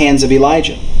on the hands of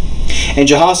Elijah. And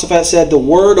Jehoshaphat said, The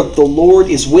word of the Lord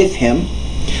is with him.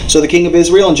 So the king of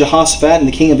Israel and Jehoshaphat and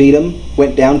the king of Edom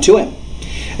went down to him.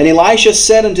 And Elisha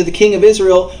said unto the king of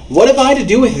Israel, What have I to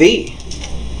do with thee?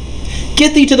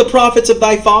 Get thee to the prophets of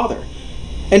thy father,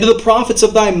 and to the prophets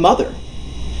of thy mother.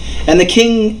 And the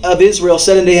king of Israel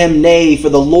said unto him, Nay, for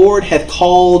the Lord hath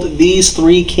called these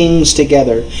 3 kings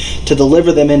together to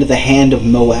deliver them into the hand of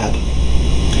Moab.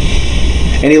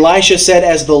 And Elisha said,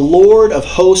 As the Lord of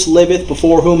hosts liveth,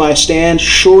 before whom I stand,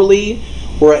 surely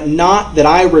were it not that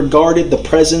I regarded the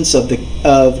presence of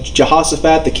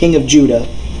Jehoshaphat, the king of Judah,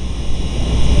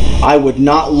 I would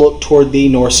not look toward thee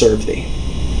nor serve thee.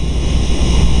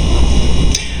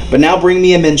 But now bring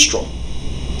me a minstrel.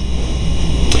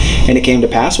 And it came to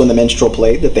pass, when the minstrel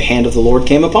played, that the hand of the Lord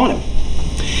came upon him.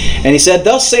 And he said,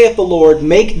 Thus saith the Lord,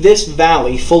 Make this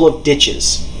valley full of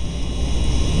ditches.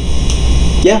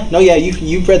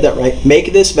 You've read that right.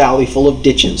 Make this valley full of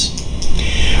ditches.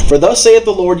 For thus saith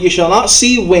the Lord, ye shall not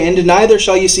see wind, neither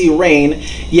shall ye see rain,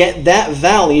 yet that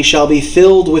valley shall be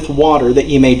filled with water, that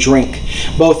ye may drink,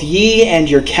 both ye and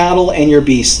your cattle and your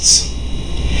beasts.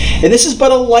 And this is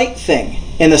but a light thing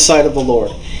in the sight of the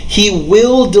Lord. He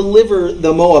will deliver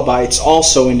the Moabites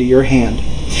also into your hand.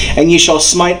 And ye shall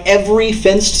smite every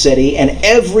fenced city and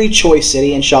every choice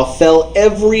city, and shall fell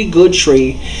every good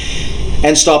tree,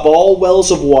 and stop all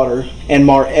wells of water, and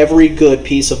mar every good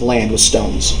piece of land with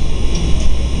stones.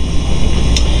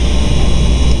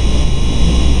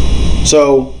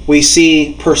 So we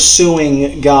see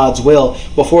pursuing God's will.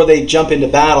 Before they jump into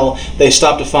battle, they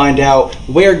stop to find out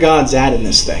where God's at in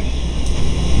this thing.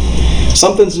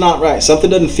 Something's not right. Something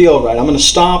doesn't feel right. I'm going to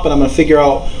stop and I'm going to figure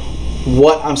out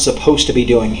what I'm supposed to be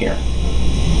doing here.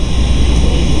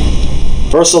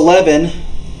 Verse 11,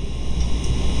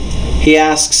 he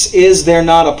asks, is there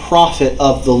not a prophet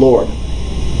of the Lord?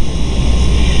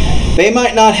 They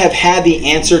might not have had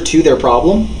the answer to their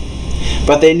problem,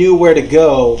 but they knew where to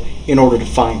go in order to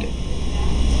find it.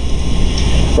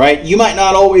 Right? You might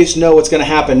not always know what's going to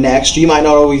happen next. You might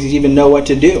not always even know what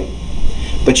to do.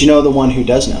 But you know the one who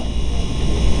does know.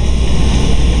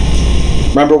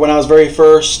 Remember when I was very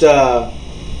first started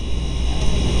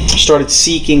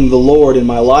seeking the Lord in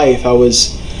my life, I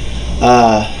was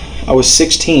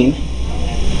 16,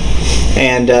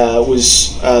 and it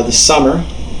was the summer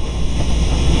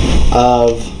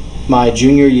of my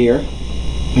junior year.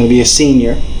 I'm going to be a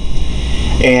senior.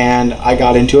 And I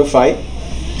got into a fight,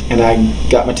 and I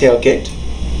got my tail kicked.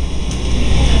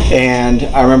 And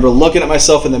I remember looking at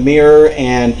myself in the mirror,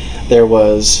 and I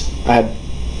had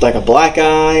like a black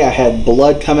eye, I had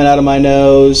blood coming out of my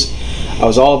nose, I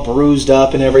was all bruised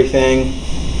up and everything.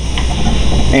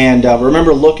 And I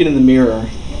remember looking in the mirror,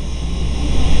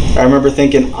 I remember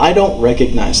thinking, I don't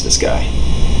recognize this guy.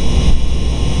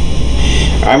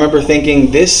 I remember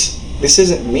thinking, this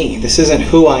isn't me, this isn't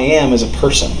who I am as a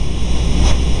person.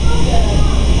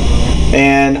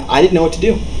 And I didn't know what to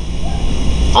do.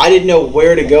 I didn't know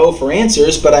where to go for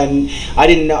answers, but I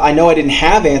didn't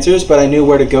have answers, but I knew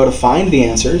where to go to find the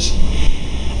answers.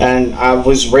 And I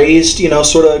was raised,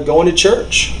 sort of going to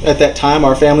church. At that time,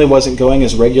 our family wasn't going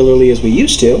as regularly as we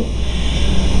used to,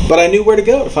 but I knew where to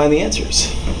go to find the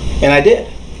answers. And I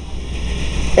did.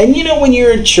 And when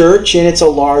you're in church, and it's a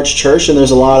large church, and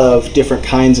there's a lot of different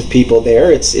kinds of people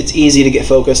there, it's easy to get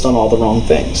focused on all the wrong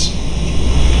things.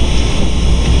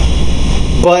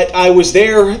 But I was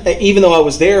there, even though I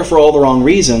was there for all the wrong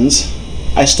reasons,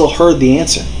 I still heard the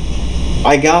answer.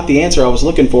 I got the answer I was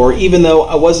looking for, even though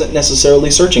I wasn't necessarily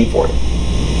searching for it.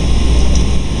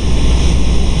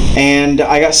 And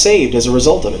I got saved as a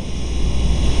result of it.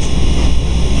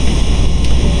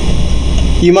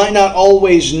 You might not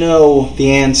always know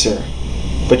the answer,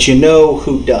 but you know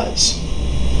who does.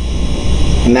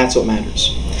 And that's what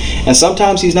matters. And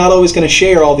sometimes he's not always going to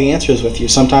share all the answers with you.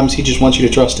 Sometimes he just wants you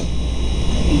to trust him.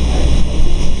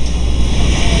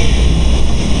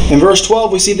 In verse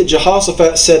 12, we see that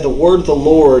Jehoshaphat said the word of the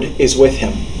Lord is with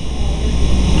him.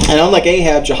 And unlike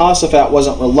Ahab, Jehoshaphat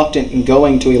wasn't reluctant in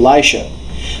going to Elisha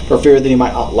for fear that he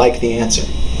might not like the answer.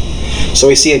 So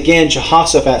we see again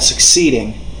Jehoshaphat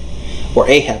succeeding where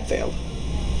Ahab failed.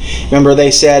 Remember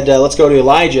they said, let's go to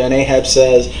Elijah, and Ahab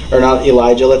says, or not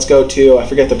Elijah, let's go to, I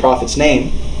forget the prophet's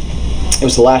name. It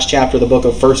was the last chapter of the book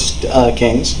of 1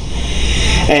 Kings.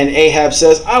 And Ahab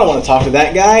says, I don't want to talk to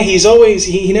that guy.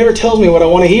 He never tells me what I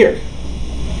want to hear.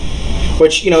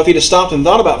 Which, if he'd have stopped and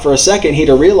thought about it for a second, he'd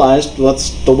have realized that's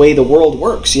the way the world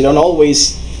works. You don't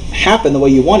always happen the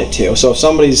way you want it to. So if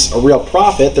somebody's a real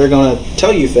prophet, they're going to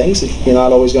tell you things that you're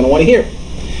not always going to want to hear.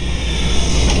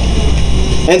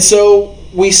 And so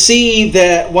we see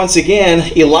that, once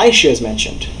again, Elisha is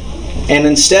mentioned. And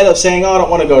instead of saying, I don't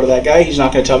want to go to that guy, he's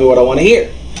not going to tell me what I want to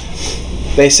hear,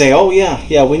 they say, oh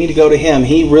yeah, we need to go to him.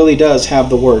 He really does have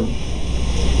the word.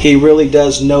 He really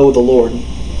does know the Lord.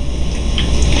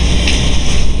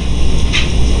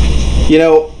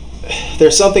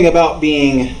 There's something about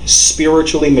being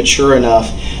spiritually mature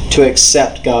enough to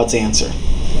accept God's answer.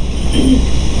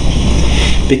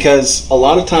 Because a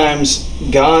lot of times,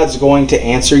 God's going to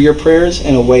answer your prayers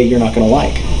in a way you're not going to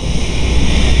like.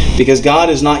 Because God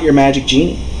is not your magic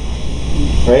genie.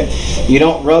 Right? You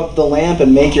don't rub the lamp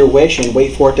and make your wish and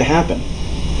wait for it to happen.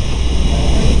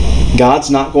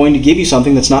 God's not going to give you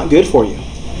something that's not good for you.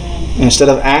 And instead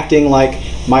of acting like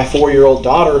my 4-year-old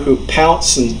daughter who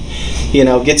pouts and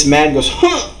gets mad and goes,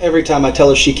 huh, every time I tell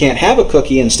her she can't have a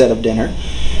cookie instead of dinner,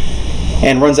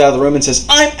 and runs out of the room and says,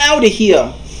 I'm out of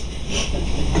here.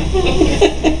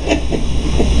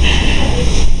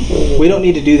 We don't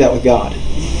need to do that with God.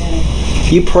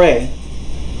 You pray.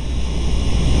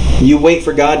 You wait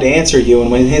for God to answer you,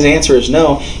 and when His answer is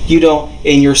no, you don't,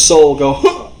 in your soul,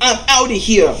 go, I'm out of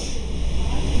here.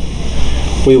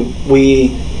 We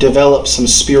develop some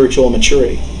spiritual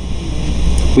maturity.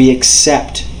 We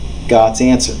accept God's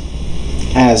answer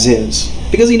as is,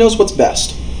 because He knows what's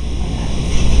best.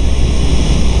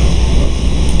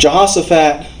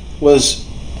 Jehoshaphat was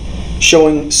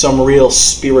showing some real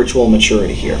spiritual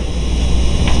maturity here.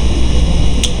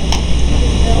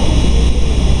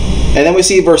 And then we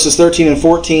see verses 13 and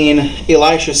 14,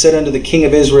 Elisha said unto the king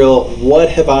of Israel, What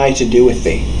have I to do with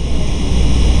thee?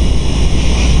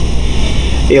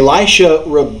 Elisha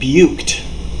rebuked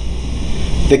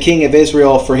the king of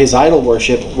Israel for his idol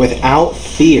worship without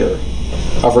fear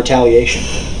of retaliation.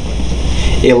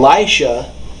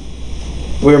 Elisha,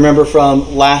 we remember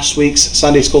from last week's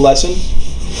Sunday school lesson,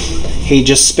 he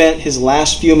just spent his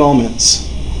last few moments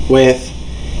with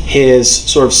his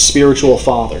sort of spiritual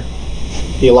father,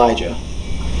 Elijah.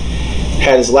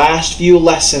 Had his last few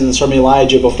lessons from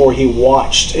Elijah before he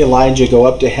watched Elijah go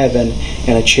up to heaven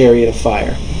in a chariot of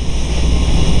fire.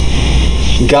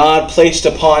 God placed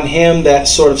upon him that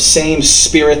sort of same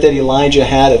spirit that Elijah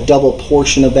had, a double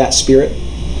portion of that spirit.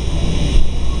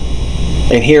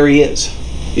 And here he is.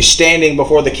 He's standing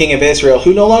before the king of Israel,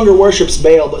 who no longer worships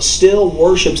Baal, but still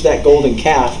worships that golden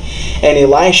calf. And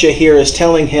Elisha here is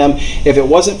telling him, if it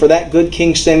wasn't for that good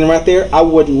king standing right there, I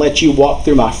wouldn't let you walk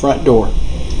through my front door.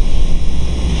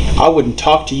 I wouldn't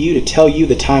talk to you to tell you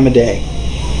the time of day.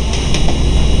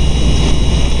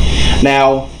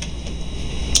 Now,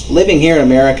 living here in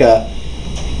America,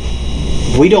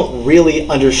 we don't really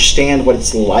understand what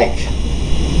it's like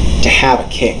to have a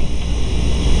king.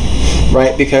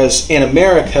 Right? Because in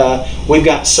America, we've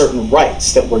got certain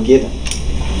rights that we're given.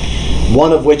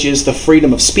 One of which is the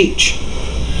freedom of speech,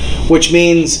 which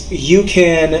means you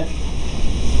can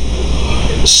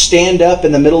stand up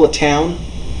in the middle of town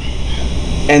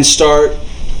and start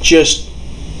just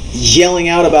yelling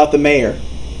out about the mayor.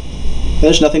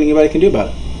 There's nothing anybody can do about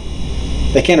it.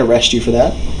 They can't arrest you for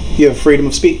that. You have freedom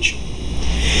of speech.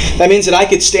 That means that I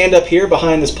could stand up here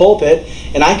behind this pulpit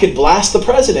and I could blast the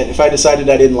president if I decided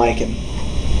I didn't like him.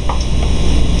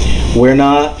 We're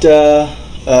not,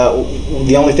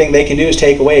 the only thing they can do is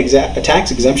take away a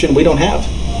tax exemption we don't have.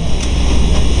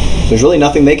 There's really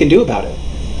nothing they can do about it.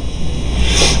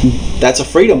 That's a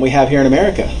freedom we have here in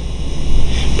America.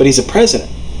 But he's a president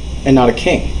and not a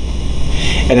king.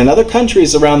 And in other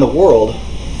countries around the world,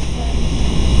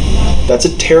 that's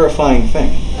a terrifying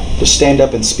thing, to stand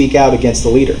up and speak out against the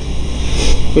leader.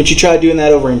 But you try doing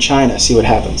that over in China, see what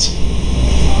happens.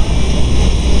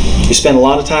 You spend a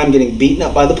lot of time getting beaten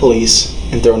up by the police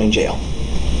and thrown in jail.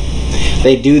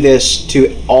 They do this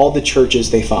to all the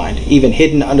churches they find. Even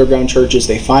hidden underground churches,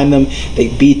 they find them, they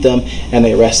beat them, and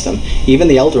they arrest them. Even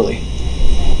the elderly.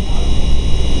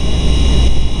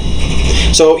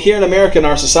 So here in America, in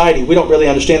our society, we don't really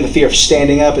understand the fear of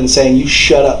standing up and saying, you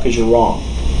shut up because you're wrong.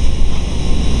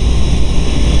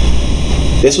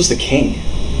 This was the king.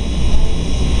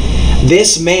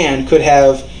 This man could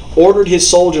have ordered his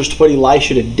soldiers to put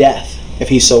Elisha to death if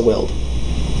he so willed.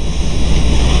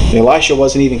 And Elisha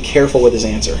wasn't even careful with his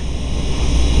answer,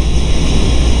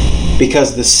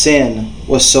 because the sin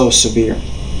was so severe.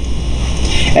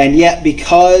 And yet,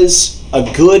 because a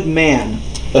good man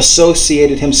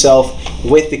associated himself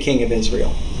with the king of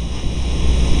Israel,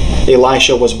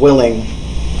 Elisha was willing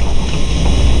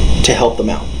to help them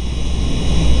out.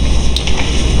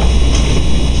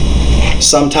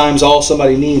 Sometimes all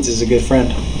somebody needs is a good friend.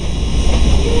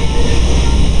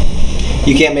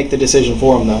 You can't make the decision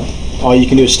for them, though. All you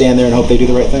can do is stand there and hope they do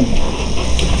the right thing.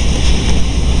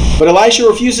 But Elisha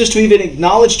refuses to even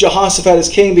acknowledge Jehoshaphat as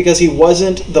king because he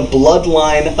wasn't the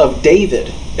bloodline of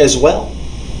David as well.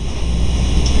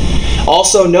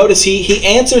 Also, notice he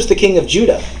answers the king of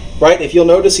Judah, right? If you'll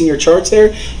notice in your charts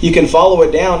there, you can follow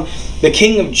it down. The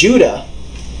king of Judah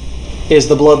is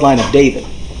the bloodline of David.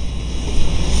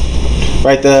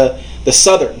 Right, the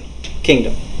southern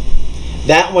kingdom.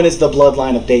 That one is the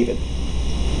bloodline of David.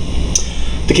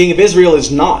 The king of Israel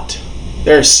is not.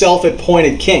 They're a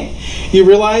self-appointed king. You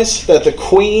realize that the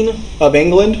Queen of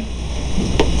England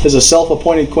is a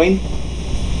self-appointed queen?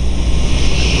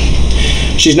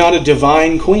 She's not a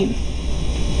divine queen.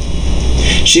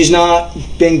 She's not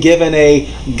been given a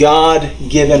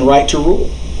God-given right to rule.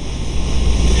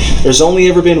 There's only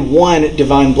ever been one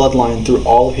divine bloodline through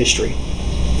all of history.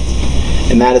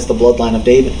 And that is the bloodline of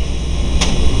David.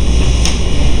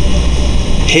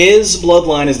 His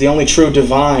bloodline is the only true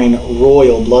divine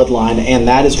royal bloodline, and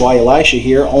that is why Elisha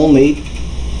here only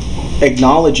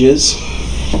acknowledges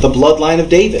the bloodline of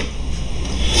David.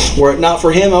 Were it not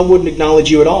for him, I wouldn't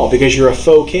acknowledge you at all because you're a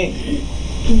faux king.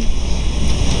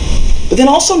 But then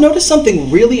also notice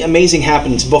something really amazing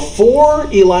happens before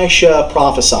Elisha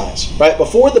prophesies, right?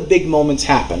 Before the big moments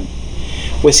happen,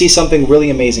 we see something really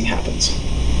amazing happens.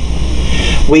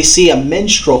 We see a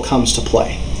minstrel comes to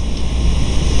play,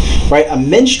 right? A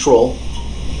minstrel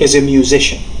is a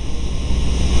musician,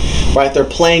 right? They're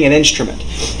playing an instrument.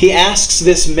 He asks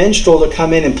this minstrel to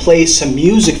come in and play some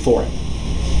music for him.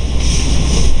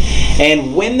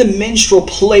 And when the minstrel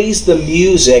plays the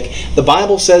music, the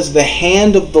Bible says the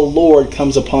hand of the Lord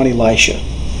comes upon Elisha.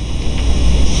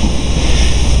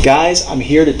 Guys, I'm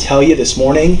here to tell you this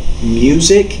morning,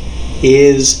 music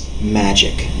is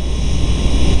magic.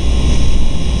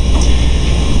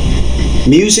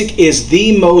 Music is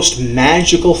the most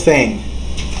magical thing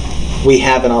we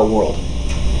have in our world.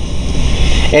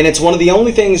 And it's one of the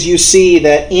only things you see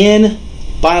that in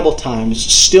Bible times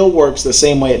still works the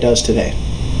same way it does today.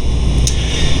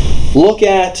 Look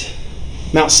at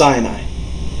Mount Sinai.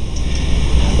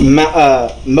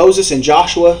 Moses and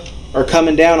Joshua are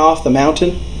coming down off the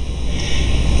mountain.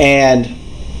 And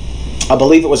I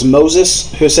believe it was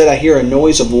Moses who said, I hear a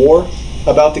noise of war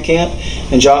about the camp.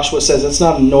 And Joshua says, it's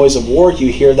not a noise of war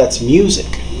you hear, that's music.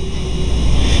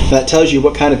 And that tells you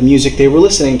what kind of music they were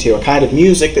listening to. A kind of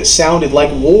music that sounded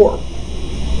like war.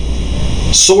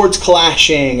 Swords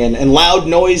clashing and loud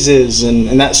noises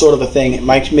and that sort of a thing. It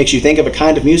makes you think of a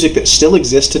kind of music that still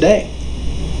exists today.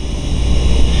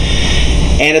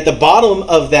 And at the bottom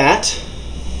of that,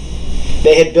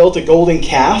 they had built a golden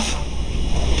calf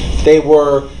they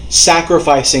were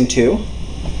sacrificing to.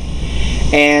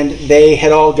 And they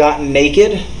had all gotten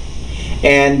naked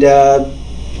and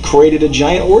created a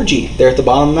giant orgy there at the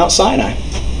bottom of Mount Sinai.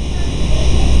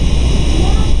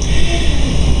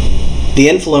 The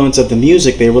influence of the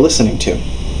music they were listening to.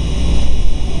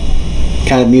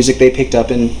 Kind of music they picked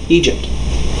up in Egypt.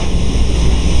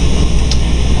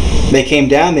 They came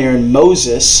down there and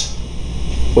Moses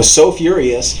was so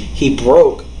furious he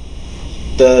broke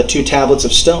the 2 tablets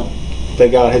of stone that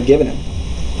God had given him.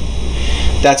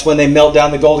 That's when they melt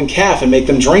down the golden calf and make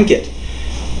them drink it.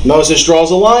 Moses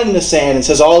draws a line in the sand and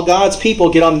says, all God's people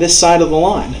get on this side of the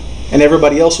line. And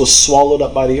everybody else was swallowed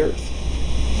up by the earth.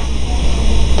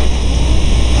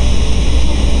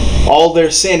 All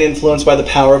their sin influenced by the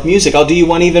power of music. I'll do you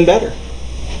one even better.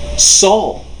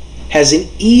 Saul has an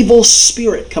evil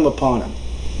spirit come upon him.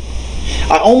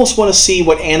 I almost want to see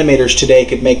what animators today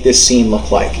could make this scene look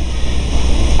like.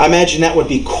 I imagine that would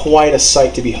be quite a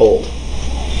sight to behold.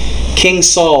 King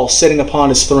Saul sitting upon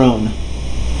his throne,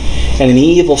 and an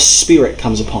evil spirit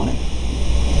comes upon him.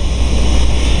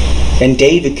 And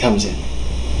David comes in.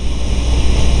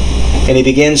 And he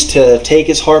begins to take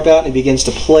his harp out and he begins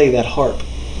to play that harp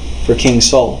for King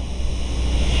Saul.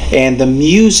 And the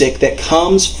music that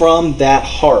comes from that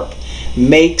harp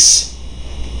makes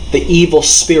the evil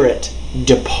spirit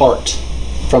depart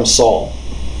from Saul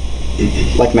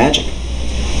like magic.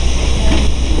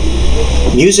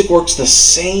 Music works the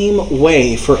same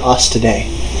way for us today.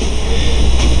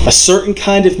 A certain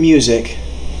kind of music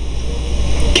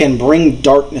can bring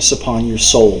darkness upon your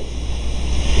soul,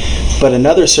 but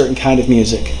another certain kind of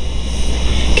music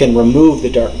can remove the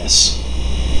darkness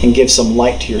and give some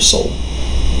light to your soul.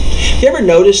 Have you ever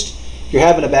noticed you're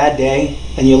having a bad day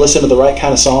and you listen to the right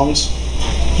kind of songs?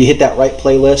 You hit that right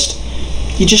playlist,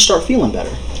 you just start feeling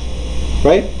better,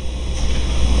 right?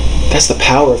 That's the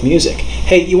power of music.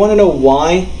 Hey, you want to know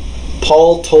why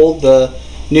Paul told the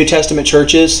New Testament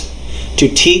churches to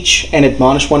teach and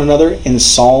admonish one another in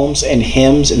psalms and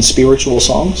hymns and spiritual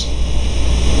songs?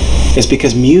 It's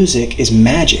because music is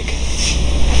magic.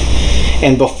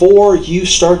 And before you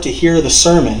start to hear the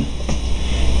sermon,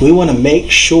 we want to make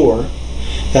sure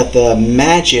that the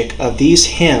magic of these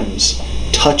hymns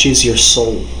touches your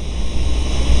soul.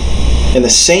 In the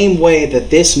same way that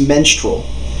this minstrel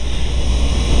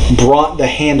brought the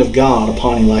hand of God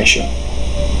upon Elisha.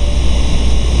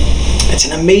 It's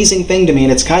an amazing thing to me,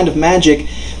 and it's kind of magic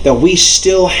that we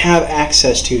still have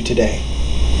access to today.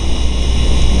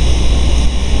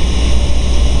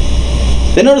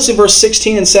 Then notice in verse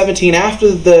 16 and 17,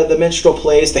 after the minstrel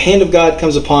plays, the hand of God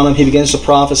comes upon him, he begins to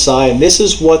prophesy, and this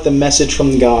is what the message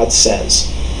from God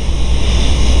says.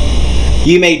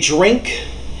 You may drink,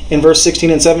 in verse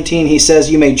 16 and 17, he says,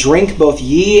 you may drink both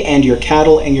ye and your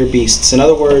cattle and your beasts. In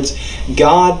other words,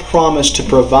 God promised to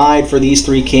provide for these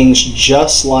 3 kings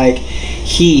just like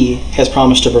he has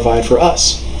promised to provide for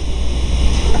us.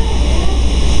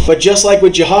 But just like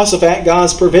with Jehoshaphat,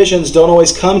 God's provisions don't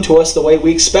always come to us the way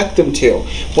we expect them to.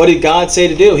 What did God say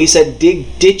to do? He said,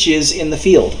 dig ditches in the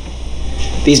field.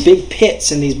 these big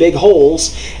pits and these big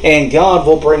holes, and God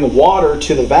will bring water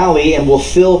to the valley and will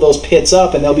fill those pits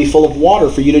up, and they'll be full of water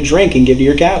for you to drink and give to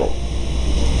your cattle.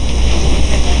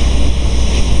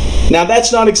 Now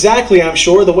that's not exactly, I'm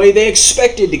sure, the way they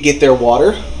expected to get their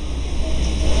water,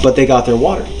 but they got their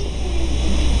water.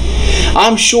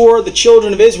 I'm sure the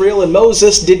children of Israel and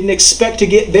Moses didn't expect to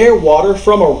get their water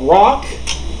from a rock,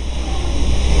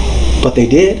 but they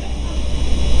did.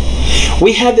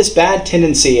 We have this bad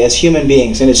tendency as human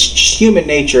beings, and it's just human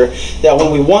nature, that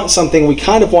when we want something, we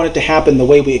kind of want it to happen the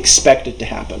way we expect it to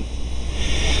happen.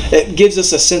 It gives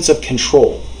us a sense of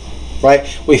control, right?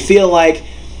 We feel like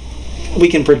we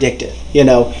can predict it.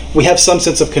 We have some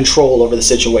sense of control over the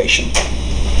situation.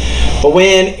 But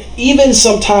even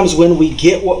sometimes when we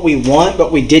get what we want,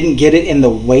 but we didn't get it in the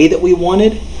way that we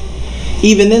wanted,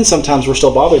 even then sometimes we're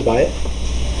still bothered by it.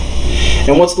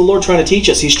 And what's the Lord trying to teach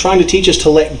us? He's trying to teach us to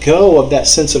let go of that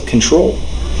sense of control,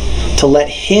 to let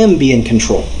Him be in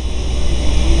control.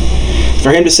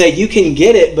 For Him to say, you can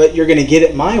get it, but you're going to get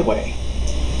it my way.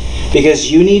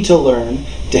 Because you need to learn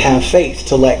to have faith,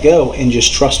 to let go and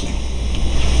just trust me.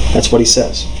 That's what He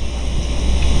says.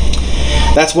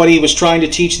 That's what He was trying to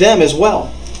teach them as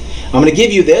well. I'm going to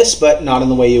give you this, but not in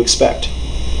the way you expect.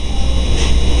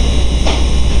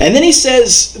 And then He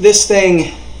says this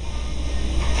thing.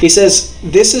 He says,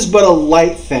 this is but a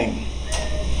light thing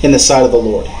in the sight of the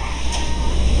Lord.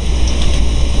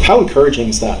 How encouraging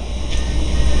is that?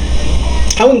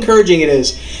 How encouraging it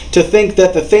is to think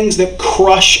that the things that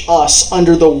crush us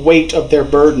under the weight of their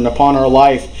burden upon our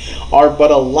life are but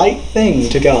a light thing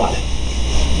to God.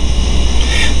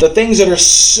 The things that are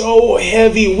so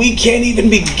heavy we can't even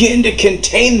begin to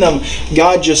contain them,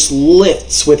 God just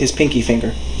lifts with His pinky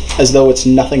finger as though it's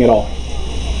nothing at all.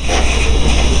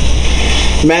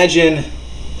 Imagine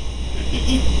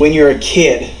when you're a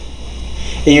kid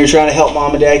and you're trying to help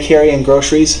mom and dad carry in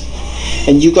groceries,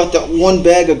 and you got that one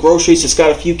bag of groceries that's got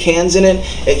a few cans in it,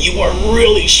 and you are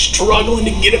really struggling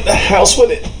to get in the house with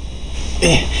it.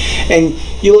 And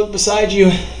you look beside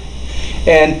you,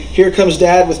 and here comes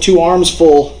Dad with 2 arms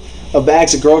full of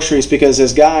bags of groceries, because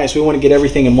as guys, we want to get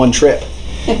everything in one trip.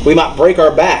 We might break our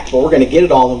back, but we're going to get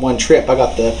it all in one trip. I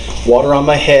got the water on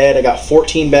my head. I got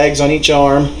 14 bags on each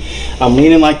arm. I'm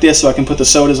leaning like this so I can put the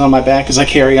sodas on my back as I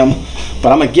carry them.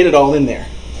 But I'm going to get it all in there.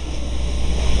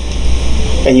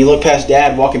 And you look past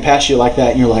Dad walking past you like that,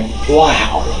 and you're like,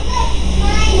 wow,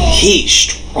 he's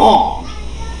strong.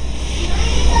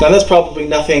 Now that's probably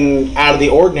nothing out of the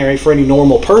ordinary for any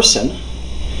normal person.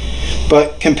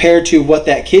 But compared to what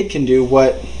that kid can do,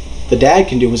 what the dad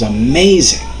can do is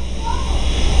amazing.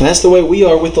 And that's the way we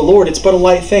are with the Lord. It's but a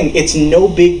light thing. It's no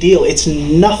big deal. It's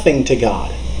nothing to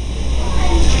God.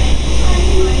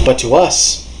 But to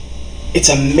us, it's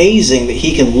amazing that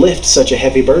He can lift such a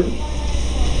heavy burden.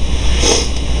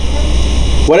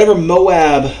 Whatever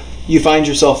Moab you find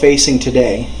yourself facing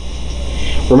today,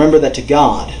 remember that to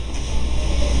God,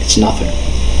 it's nothing.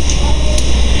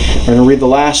 We're going to read the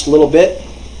last little bit.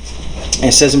 And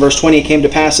it says in verse 20, it came to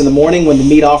pass in the morning when the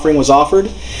meat offering was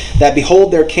offered, that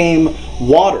behold, there came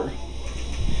water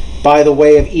by the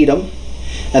way of Edom,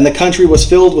 and the country was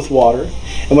filled with water.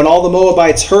 And when all the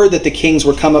Moabites heard that the kings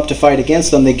were come up to fight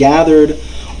against them, they gathered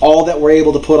all that were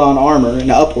able to put on armor and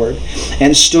upward,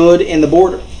 and stood in the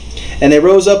border. And they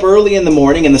rose up early in the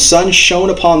morning, and the sun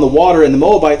shone upon the water, and the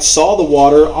Moabites saw the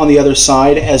water on the other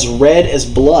side as red as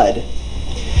blood.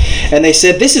 And they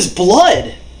said, this is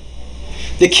blood.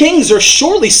 The kings are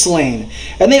surely slain,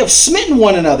 and they have smitten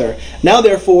one another. Now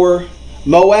therefore,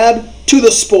 Moab, to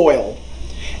the spoil.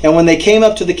 And when they came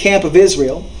up to the camp of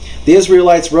Israel, the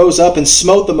Israelites rose up and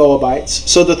smote the Moabites,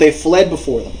 so that they fled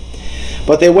before them.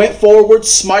 But they went forward,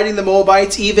 smiting the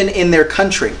Moabites even in their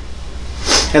country.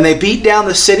 And they beat down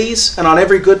the cities, and on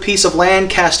every good piece of land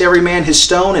cast every man his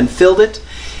stone, and filled it.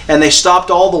 And they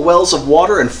stopped all the wells of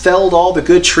water, and felled all the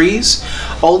good trees.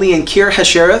 Only in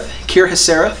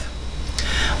Kir-Hasereth,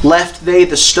 left they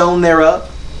the stone thereof.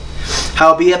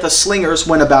 Howbeit the slingers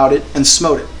went about it and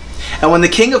smote it. And when the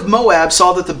king of Moab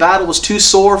saw that the battle was too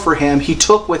sore for him, he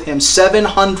took with him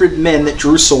 700 men that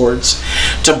drew swords,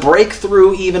 to break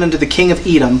through even unto the king of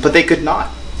Edom, but they could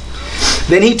not.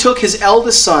 Then he took his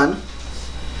eldest son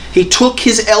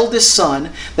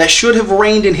that should have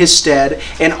reigned in his stead,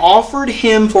 and offered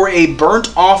him for a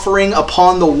burnt offering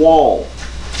upon the wall.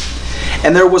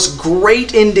 And there was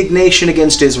great indignation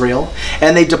against Israel,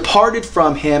 and they departed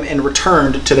from him and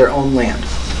returned to their own land.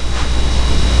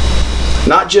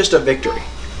 Not just a victory,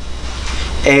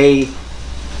 a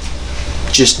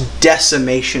just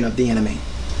decimation of the enemy.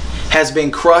 Has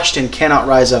been crushed and cannot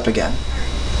rise up again.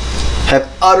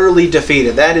 Have utterly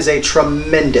defeated. That is a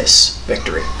tremendous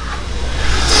victory.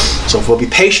 So if we'll be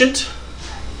patient,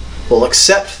 we'll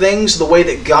accept things the way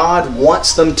that God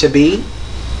wants them to be,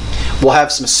 we'll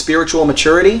have some spiritual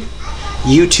maturity,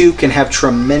 you too can have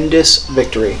tremendous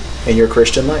victory in your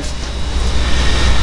Christian life.